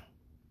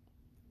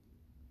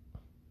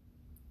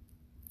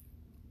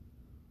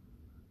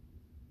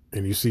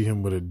 And you see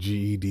him with a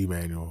GED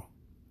manual.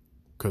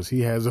 Because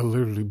he has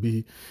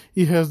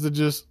to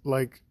just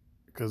like,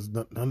 because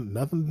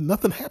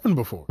nothing happened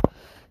before.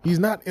 He's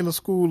not in a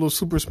school of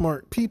super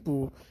smart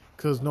people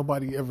because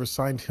nobody ever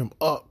signed him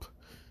up.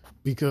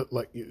 Because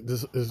like,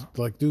 this is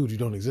like, dude, you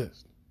don't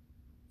exist.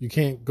 You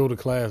can't go to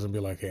class and be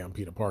like, hey, I'm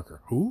Peter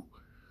Parker. Who?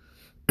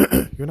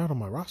 You're not on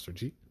my roster,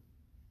 G.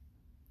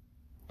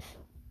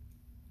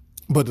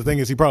 But the thing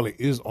is, he probably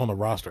is on the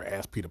roster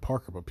as Peter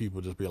Parker, but people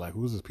just be like,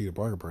 who's this Peter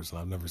Parker person?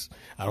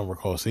 I don't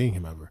recall seeing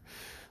him ever.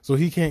 So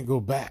he can't go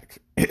back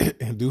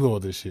and do all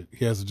this shit.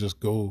 He has to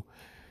just go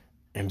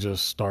and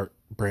just start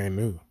brand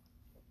new,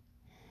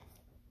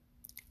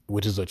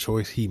 which is a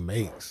choice he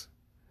makes.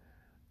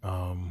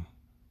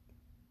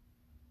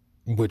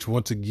 Which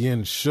once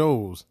again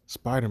shows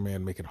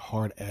Spider-Man making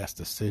hard-ass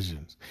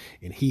decisions.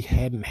 And he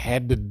hadn't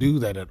had to do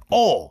that at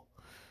all.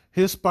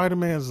 His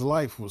Spider-Man's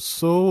life was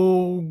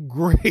so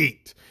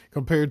great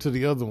compared to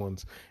the other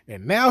ones.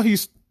 And now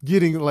he's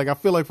getting, like, I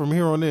feel like from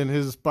here on in,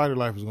 his spider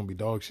life is going to be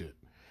dog shit.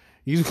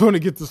 He's going to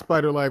get the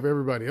spider life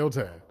everybody else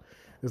had.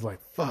 It's like,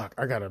 fuck,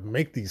 I got to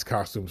make these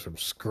costumes from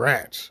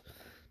scratch.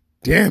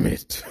 Damn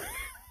it.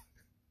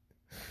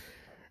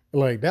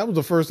 Like, that was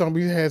the first time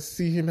we had to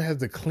see him have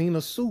to clean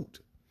a suit.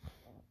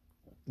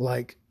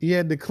 Like, he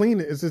had to clean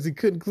it. It says he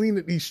couldn't clean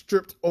it. He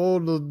stripped all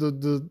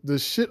the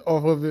shit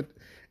off of it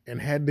and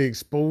had the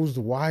exposed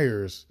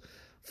wires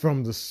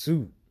from the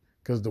suit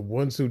because the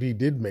one suit he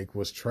did make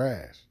was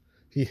trash.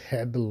 He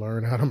had to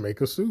learn how to make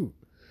a suit.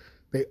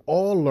 They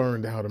all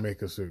learned how to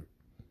make a suit.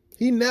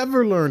 He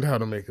never learned how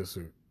to make a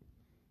suit.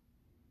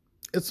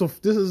 This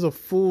is a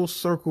full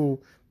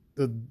circle.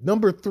 The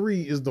number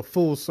 3 is the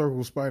full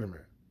circle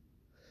Spider-Man.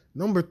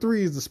 Number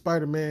 3 is the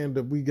Spider-Man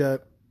that we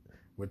got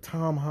with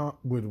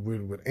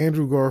with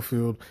Andrew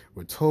Garfield,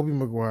 with Tobey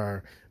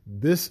Maguire.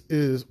 This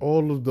is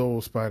all of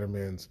those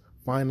Spider-Mans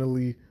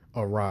finally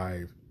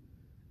arrive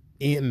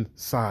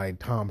inside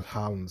Tom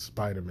Holland's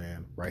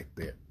Spider-Man right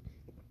there.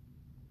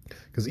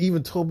 Because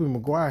even Tobey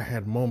Maguire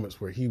had moments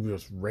where he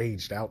just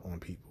raged out on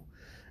people.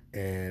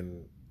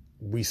 And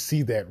we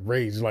see that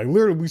rage. Like,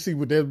 literally, we see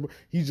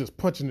he's just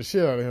punching the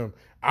shit out of him.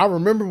 I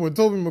remember when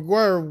Tobey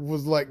Maguire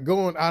was like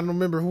going, I don't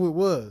remember who it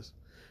was.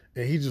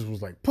 And he just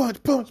was like,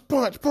 punch, punch,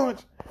 punch, punch.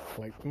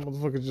 Like, the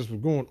motherfuckers just was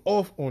going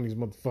off on these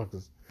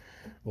motherfuckers.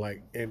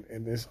 Like, and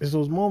it's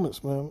those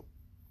moments, man.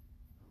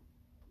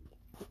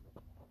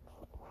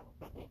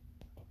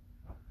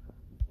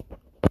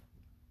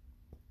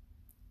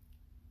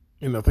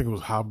 And I think it was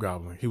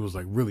Hobgoblin. He was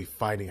like really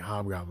fighting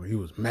Hobgoblin. He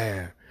was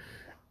mad.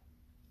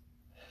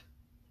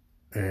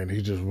 And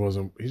he just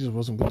wasn't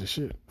with the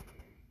shit.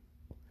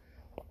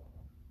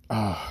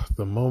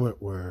 The moment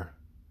where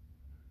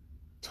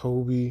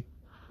Toby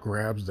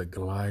grabs the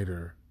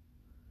glider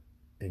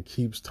and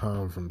keeps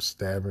Tom from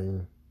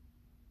stabbing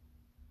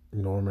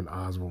Norman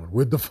Osborn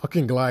with the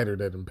fucking glider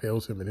that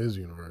impales him in his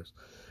universe.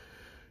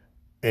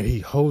 And he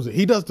holds it.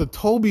 He does the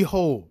Toby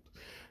hold.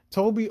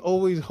 Toby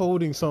always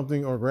holding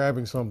something or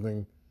grabbing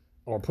something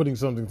or putting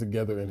something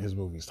together in his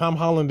movies. Tom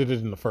Holland did it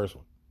in the first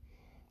one.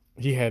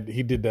 He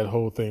did that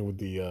whole thing with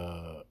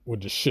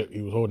the ship.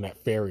 He was holding that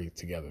ferry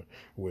together,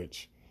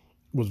 which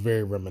was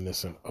very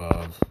reminiscent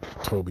of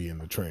Toby in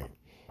the train.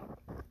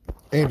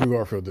 Andrew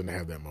Garfield didn't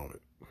have that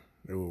moment,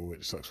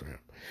 which sucks for him.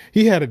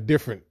 He had a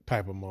different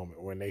type of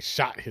moment when they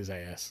shot his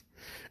ass,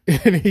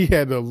 and he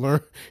had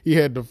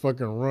to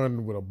fucking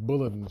run with a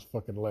bullet in his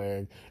fucking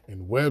leg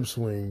and web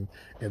swing,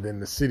 and then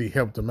the city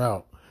helped him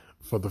out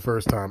for the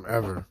first time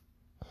ever.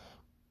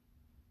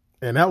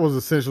 And that was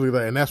essentially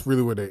that, and that's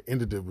really where they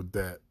ended it with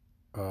that.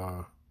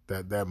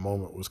 That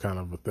moment was kind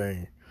of a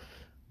thing,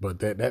 but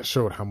that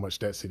showed how much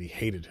that city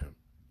hated him.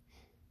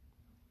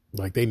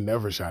 Like, they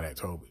never shot at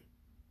Toby,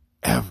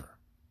 ever.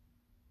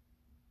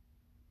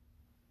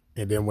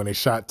 And then when they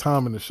shot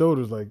Tom in the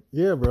shoulders, like,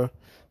 yeah, bro,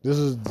 this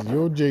is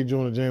your J.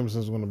 Jonah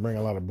Jameson's going to bring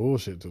a lot of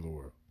bullshit to the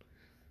world,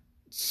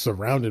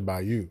 surrounded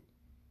by you.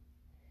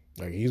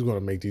 Like, he's going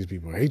to make these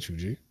people hate you,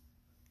 G.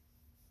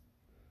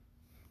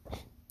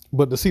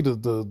 But to see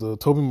the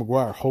Tobey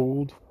Maguire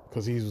hold,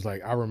 because he was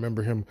like, I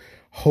remember him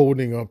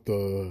holding up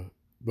the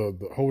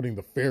holding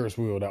the Ferris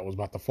wheel that was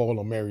about to fall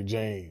on Mary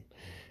Jane,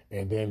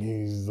 and then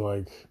he's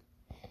like,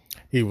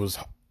 he was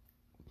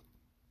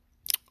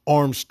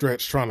arm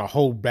stretched trying to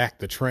hold back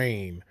the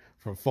train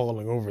from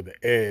falling over the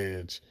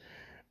edge,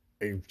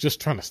 just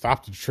trying to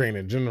stop the train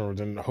in general,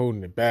 then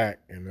holding it back,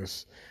 and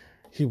this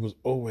he was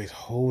always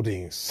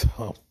holding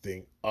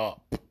something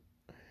up.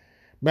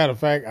 Matter of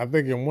fact, I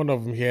think in one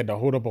of them he had to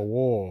hold up a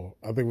wall.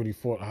 I think when he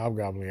fought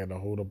Hobgoblin, he had to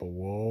hold up a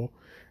wall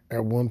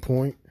at one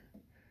point.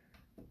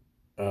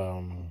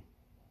 Um,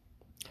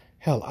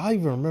 Hell, I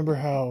even remember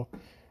how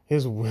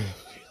his webs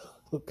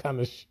look kind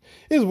of.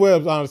 His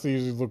webs honestly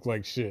usually look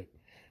like shit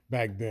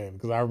back then,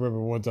 because I remember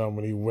one time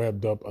when he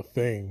webbed up a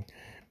thing,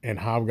 and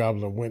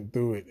Hobgoblin went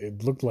through it.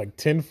 It looked like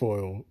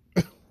tinfoil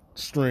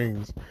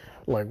strings.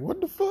 Like,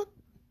 what the fuck?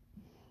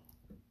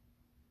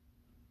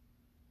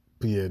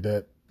 But yeah,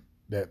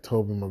 that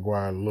Tobey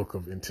Maguire look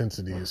of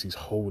intensity as he's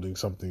holding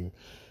something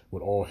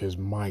with all his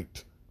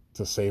might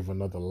to save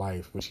another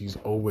life, which he's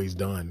always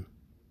done.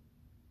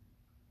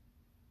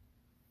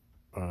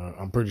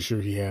 I'm pretty sure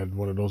he had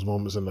one of those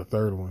moments in the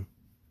third one.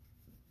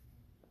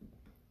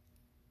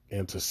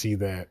 And to see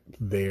that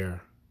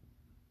there,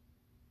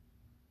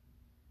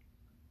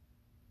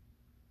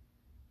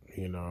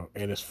 you know,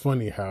 and it's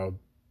funny how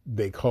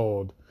they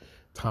called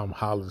Tom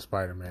Holland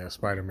Spider-Man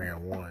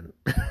 1,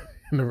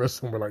 and the rest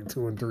of them were like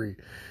 2 and 3.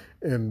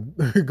 And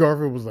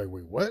Garfield was like,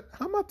 wait, what?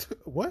 How am I,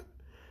 what?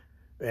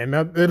 And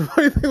the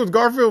funny thing was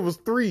Garfield was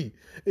 3.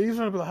 And he was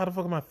trying to be like, how the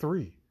fuck am I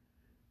 3?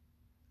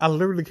 I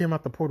literally came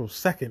out the portal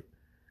second.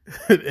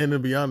 And to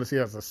be honest, he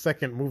has a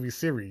second movie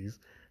series.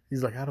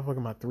 He's like, how the fuck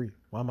am I 3?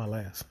 Why am I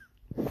last?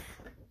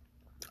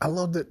 I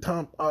love that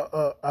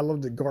I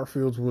love that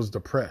Garfield was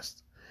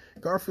depressed.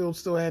 Garfield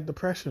still had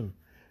depression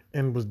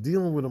and was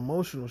dealing with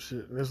emotional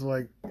shit. And it's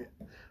like,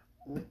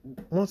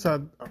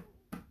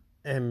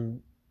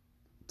 and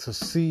to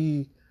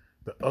see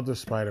the other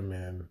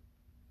Spider-Man,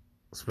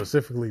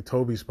 specifically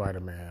Tobey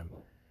Spider-Man,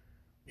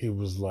 he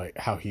was like,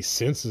 how he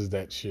senses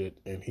that shit,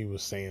 and he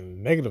was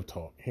saying negative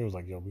talk. He was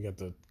like, yo, we got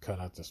to cut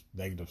out this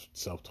negative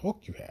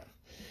self-talk you have.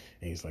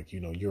 And he's like, you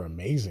know, you're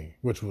amazing,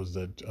 which was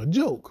a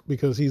joke,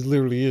 because he's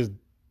literally is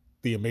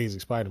the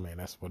Amazing Spider-Man.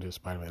 That's what his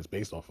Spider-Man is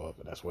based off of,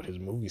 and that's what his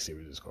movie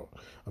series is called,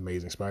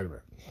 Amazing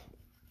Spider-Man.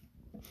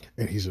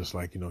 And he's just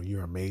like, you know,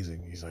 you're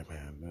amazing. He's like,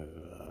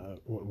 man,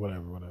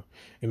 whatever.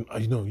 And,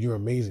 you know, you're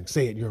amazing.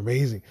 Say it, you're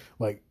amazing.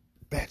 Like,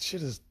 that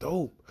shit is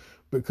dope,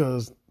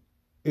 because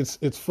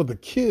it's for the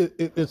kid.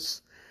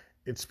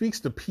 It speaks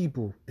to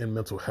people in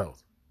mental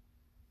health,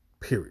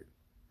 period.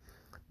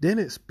 Then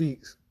it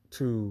speaks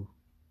to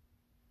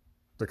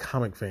the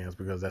comic fans,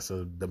 because that's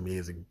the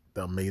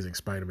amazing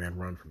Spider-Man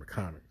run from the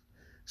comics.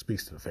 It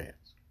speaks to the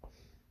fans.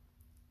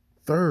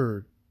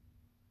 Third,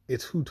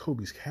 it's who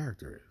Tobey's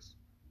character is.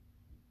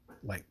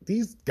 Like,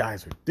 these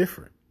guys are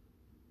different,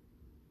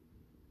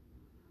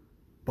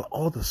 but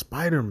all the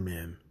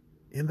Spider-Men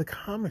in the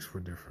comics were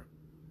different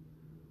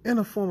in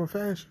a form or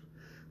fashion.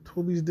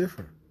 Tobey's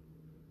different.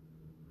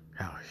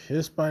 How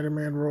his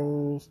Spider-Man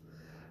rolls,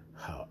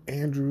 how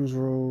Andrew's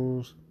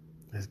rolls,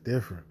 is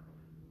different.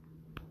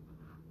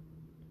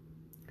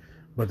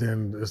 But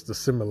then it's the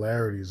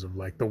similarities of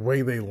like the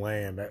way they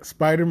land. That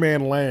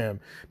Spider-Man land,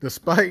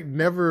 despite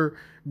never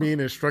being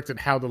instructed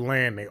how to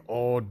land, they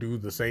all do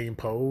the same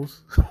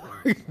pose.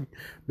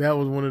 That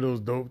was one of those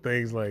dope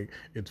things. Like,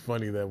 it's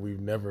funny that we've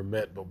never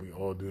met, but we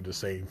all do the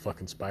same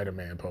fucking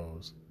Spider-Man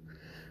pose.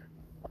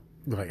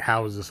 Like,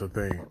 how is this a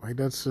thing? Like,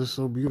 that's just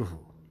so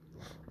beautiful.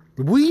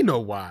 We know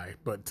why,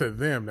 but to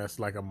them, that's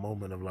like a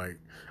moment of like,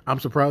 I'm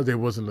surprised it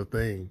wasn't a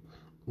thing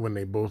when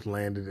they both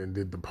landed and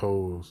did the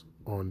pose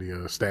on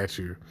the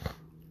statue,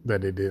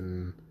 that they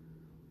didn't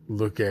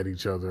look at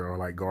each other, or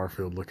like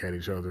Garfield look at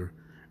each other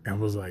and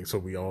was like, so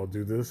we all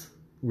do this?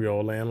 We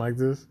all land like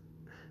this?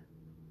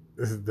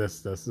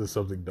 That's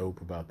something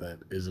dope about that,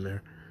 isn't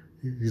there?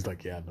 He's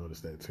like, yeah, I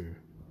noticed that too.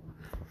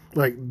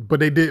 Like, but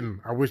they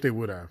didn't. I wish they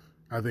would have.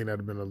 I think that'd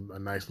have been a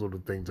nice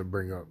little thing to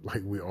bring up.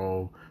 Like, we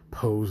all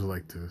pose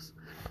like this.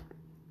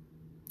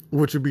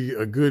 Which would be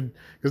a good,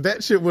 because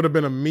that shit would have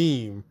been a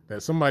meme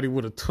that somebody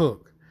would have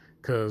took,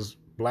 because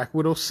Black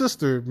Widow's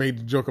sister made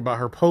the joke about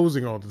her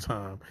posing all the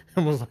time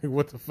and was like,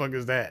 what the fuck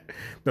is that?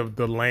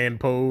 The land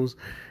pose.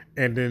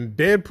 And then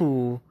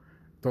Deadpool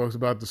talks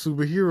about the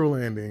superhero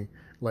landing.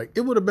 Like,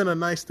 it would have been a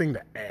nice thing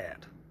to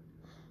add.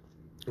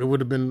 It would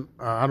have been,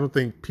 I don't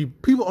think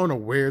people aren't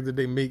aware that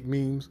they make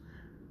memes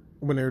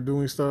when they're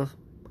doing stuff.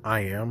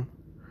 I am.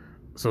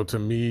 So to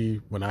me,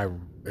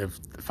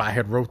 if I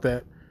had wrote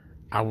that,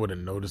 I would have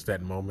noticed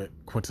that moment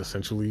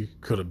quintessentially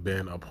could have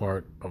been a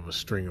part of a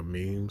string of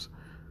memes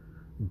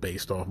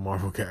based off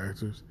Marvel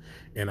characters,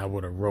 and I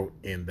would have wrote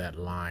in that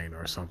line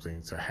or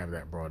something to have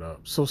that brought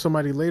up, so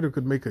somebody later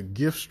could make a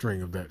gift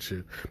string of that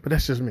shit. But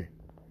that's just me.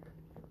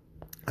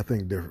 I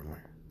think differently.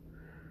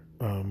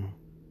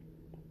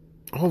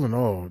 All in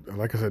all,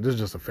 like I said, this is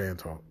just a fan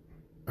talk.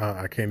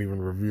 I can't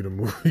even review the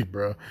movie,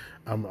 bro.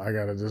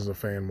 This is a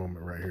fan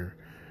moment right here.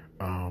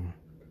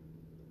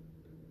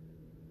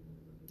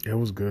 It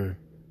was good.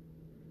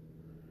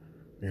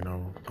 You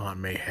know, Aunt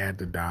May had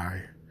to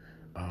die.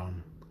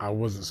 I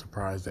wasn't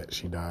surprised that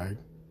she died.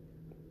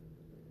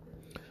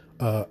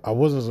 I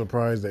wasn't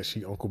surprised that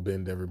she Uncle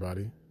Ben'd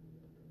everybody.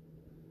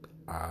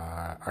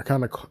 I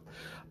kind of,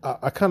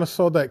 I kind of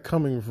saw that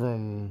coming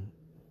from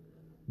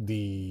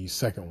the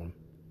second one.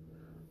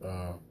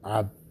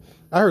 I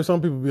heard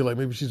some people be like,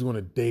 maybe she's going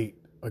to date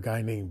a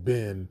guy named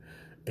Ben,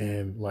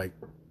 and like,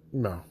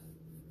 no,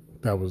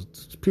 that was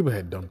people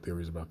had dumb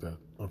theories about that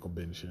Uncle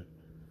Ben shit.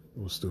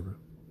 It was stupid.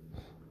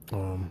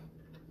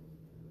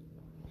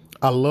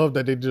 I love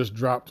that they just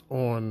dropped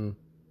on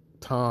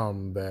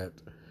Tom that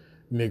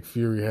Nick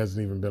Fury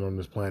hasn't even been on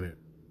this planet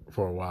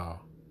for a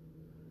while.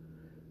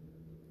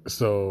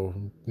 So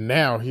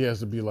now he has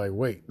to be like,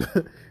 wait,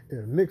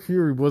 if Nick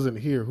Fury wasn't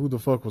here, who the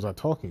fuck was I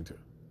talking to?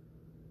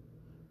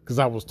 Because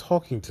I was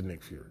talking to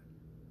Nick Fury.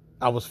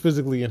 I was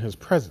physically in his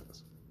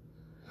presence.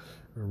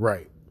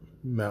 Right.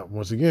 Now,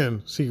 once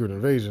again, Secret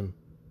Invasion,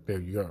 there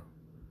you go.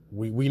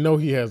 We know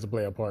he has to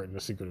play a part in the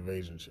Secret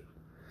Invasion shit.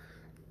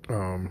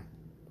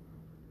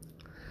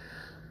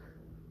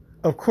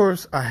 Of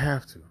course, I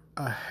have to.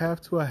 I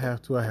have to.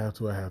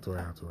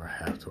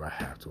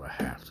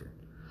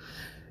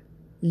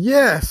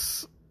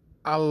 Yes,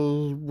 I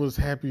was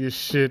happy as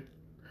shit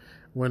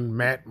when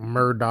Matt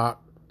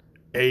Murdock,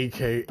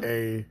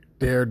 a.k.a.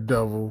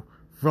 Daredevil,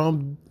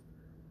 from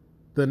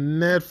the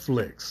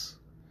Netflix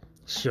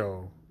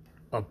show,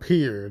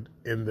 appeared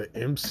in the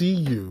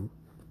MCU.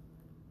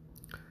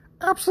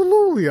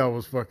 Absolutely, I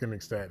was fucking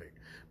ecstatic.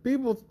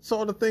 People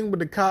saw the thing with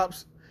the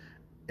cops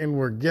and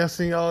were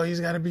guessing, oh, he's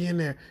got to be in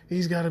there.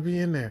 He's got to be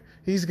in there.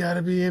 He's got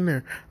to be in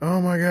there.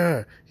 Oh, my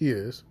God. He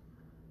is.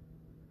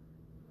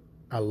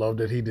 I love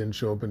that he didn't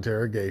show up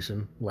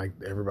interrogation like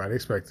everybody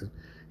expected.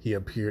 He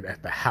appeared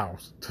at the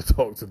house to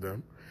talk to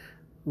them,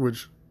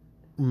 which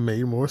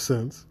made more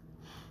sense.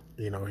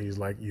 You know, he's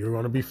like, you're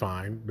going to be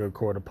fine. The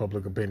court of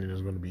public opinion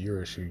is going to be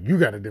your issue. You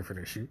got a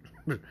different issue,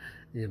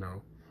 you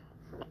know.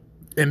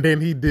 And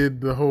then he did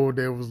the whole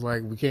day was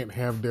like, we can't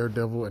have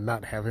Daredevil and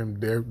not have him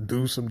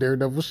do some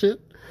Daredevil shit.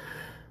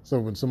 So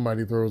when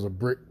somebody throws a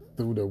brick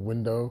through the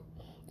window,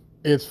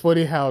 it's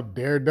funny how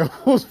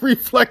Daredevil's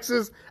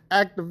reflexes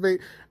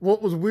activate.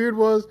 What was weird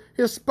was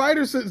his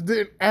spider sense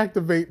didn't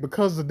activate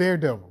because of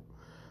Daredevil.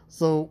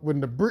 So when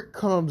the brick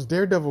comes,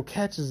 Daredevil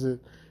catches it.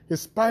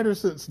 His spider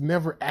sense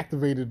never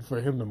activated for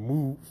him to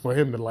move, for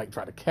him to like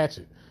try to catch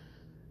it.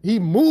 He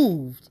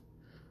moved,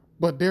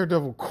 but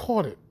Daredevil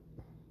caught it.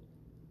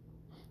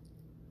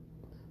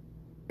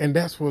 And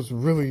that's what's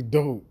really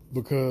dope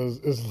because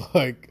it's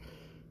like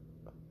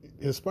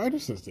his spider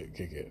sense didn't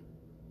kick in.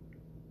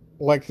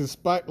 Like it's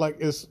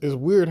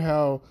weird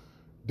how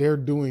they're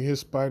doing his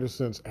spider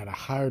sense at a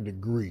higher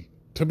degree.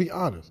 To be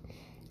honest,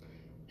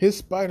 his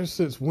spider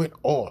sense went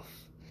off,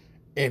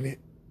 and it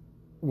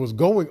was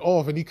going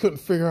off, and he couldn't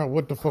figure out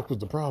what the fuck was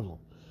the problem.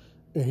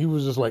 And he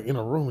was just like in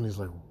a room, and he's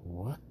like,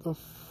 "What the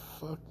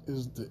fuck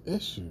is the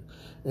issue?"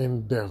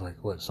 And they're like,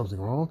 "What?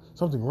 Something wrong?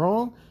 Something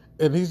wrong?"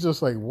 And he's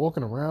just like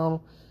walking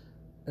around,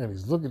 and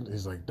he's looking.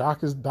 He's like,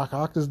 Doc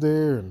Ock is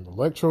there, and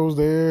Electro's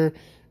there.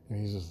 And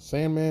he's just,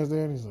 Sandman's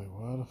there, and he's like,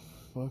 why the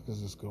fuck is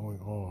this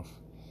going off?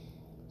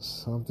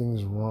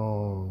 Something's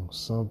wrong.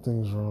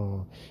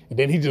 And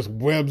then he just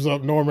webs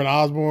up Norman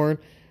Osborn,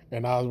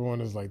 and Osborn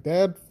is like,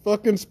 that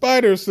fucking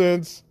spider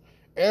sense,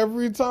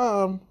 every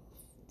time,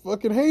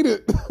 fucking hate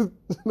it.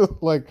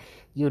 Like,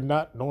 you're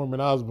not Norman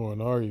Osborn,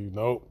 are you?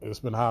 Nope, it's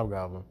been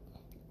Hobgoblin.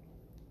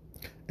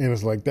 And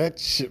it's like, that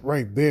shit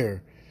right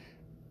there,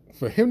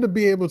 for him to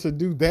be able to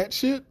do that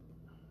shit,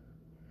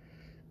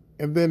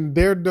 and then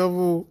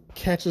Daredevil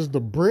catches the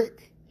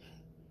brick.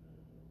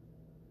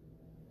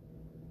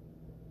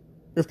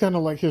 It's kind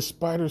of like his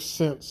spider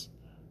senses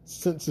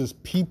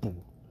people.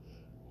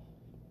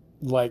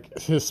 Like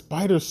his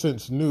spider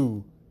sense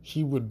knew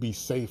he would be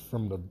safe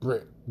from the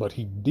brick, but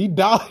he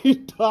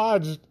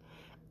dodged.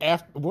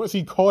 After once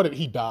he caught it,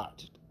 he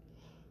dodged.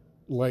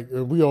 Like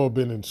we all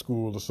been in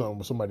school or something,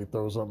 where somebody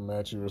throws something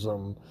at you or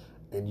something,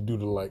 and you do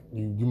the like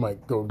you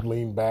might go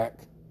lean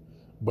back,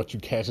 but you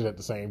catch it at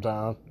the same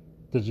time.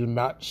 Because you're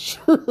not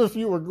sure if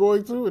you were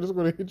going to, and it's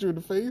going to hit you in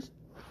the face.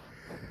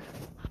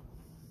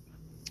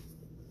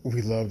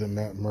 We love that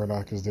Matt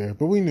Murdock is there.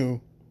 But we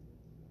knew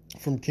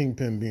from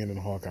Kingpin being in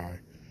Hawkeye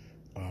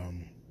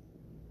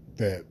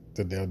that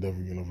the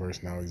Daredevil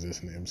universe now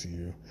exists in the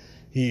MCU.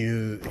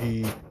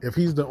 If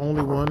he's the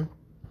only one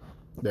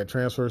that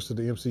transfers to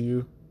the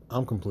MCU,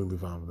 I'm completely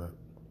fine with that.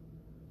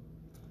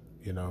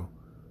 You know,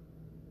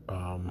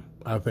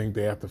 I think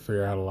they have to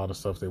figure out a lot of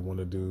stuff they want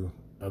to do.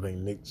 I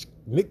think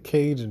Nick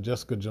Cage and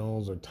Jessica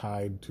Jones are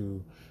tied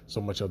to so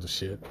much other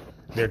shit.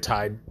 They're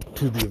tied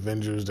to the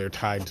Avengers. They're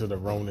tied to the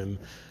Ronin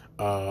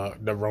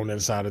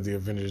side of the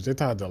Avengers. They're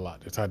tied to a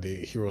lot. They're tied to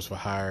Heroes for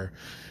Hire.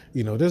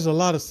 You know, there's a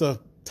lot of stuff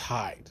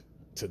tied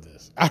to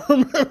this. I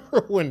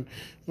remember when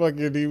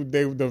fucking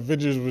the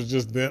Avengers was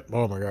just them.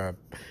 Oh my God,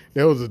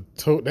 there was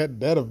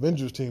that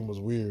Avengers team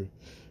was weird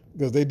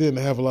because they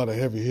didn't have a lot of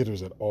heavy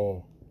hitters at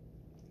all.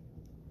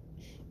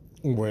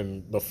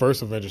 when the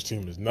first Avengers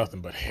team is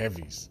nothing but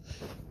heavies,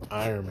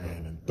 Iron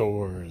Man and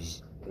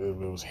Thor's. It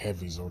was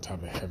heavies on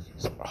top of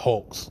heavies,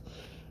 Hulks,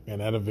 and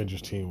that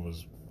Avengers team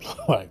was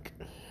like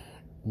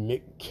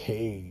Nick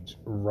Cage,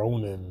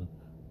 Ronan.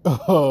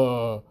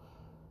 Fuck,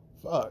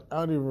 I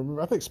don't even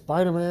remember. I think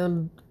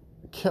Spider-Man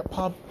kept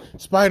pop.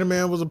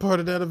 Spider-Man was a part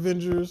of that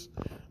Avengers.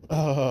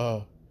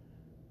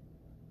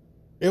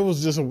 It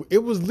was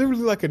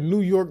literally like a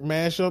New York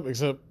mashup,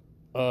 except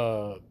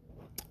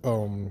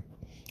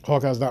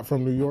Hawkeye's not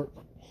from New York,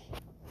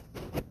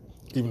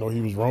 even though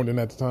he was Ronin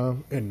at the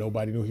time, and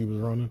nobody knew he was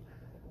Ronin.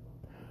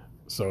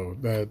 So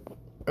that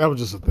was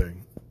just a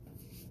thing.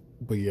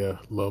 But yeah,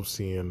 love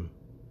seeing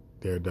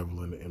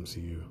Daredevil in the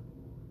MCU.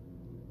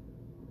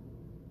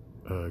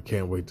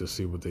 Can't wait to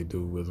see what they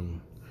do with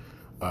him.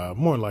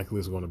 More than likely,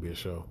 it's going to be a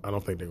show. I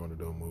don't think they're going to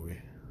do a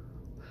movie.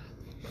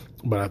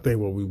 But I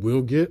think what we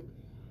will get,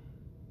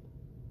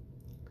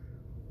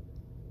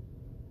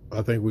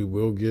 I think we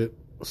will get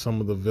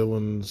some of the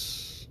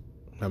villains.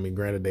 I mean,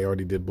 granted, they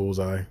already did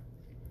Bullseye.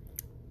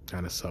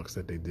 Kind of sucks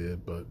that they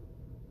did, but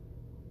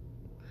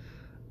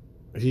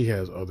he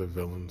has other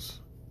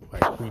villains.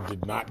 Like, we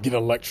did not get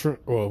Elektra.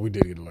 Well, we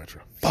did get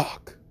Elektra.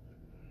 Fuck.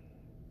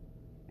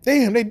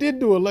 Damn, they did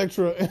do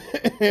Elektra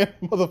and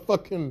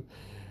motherfucking,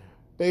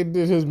 they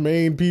did his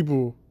main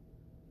people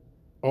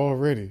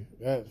already.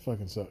 That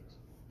fucking sucks.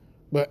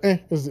 But,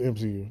 it's the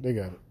MCU. They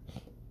got it.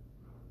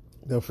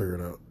 They'll figure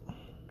it out.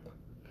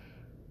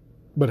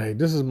 But hey,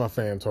 this is my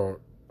fan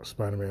talk.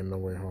 Spider-Man No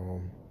Way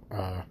Home.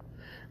 I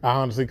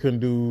honestly couldn't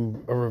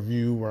do a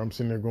review where I'm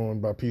sitting there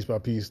going by piece.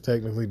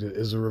 Technically, there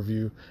is a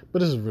review, but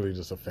this is really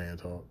just a fan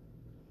talk.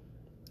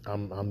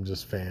 I'm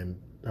just fan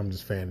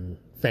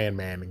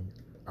manning.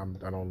 I'm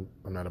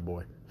not a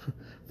boy.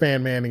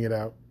 Fan manning it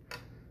out,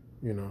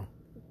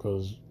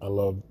 because I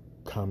love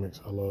comics.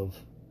 I love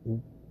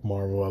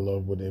Marvel. I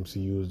love what the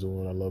MCU is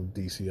doing. I love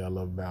DC. I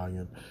love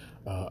Valiant.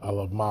 I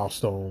love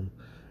Milestone.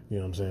 You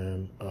know what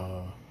I'm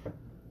saying?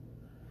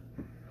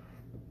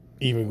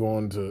 Even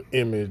going to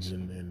Image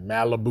and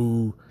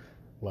Malibu,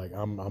 like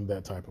I'm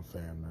that type of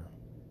fan,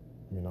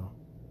 man.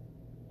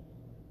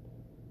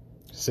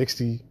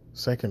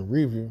 60-second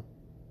review.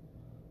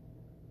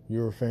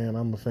 You're a fan,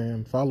 I'm a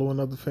fan. Follow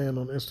another fan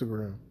on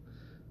Instagram.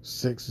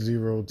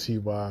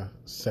 60TY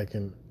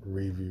second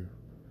review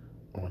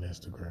on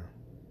Instagram.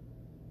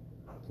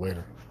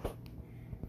 Later.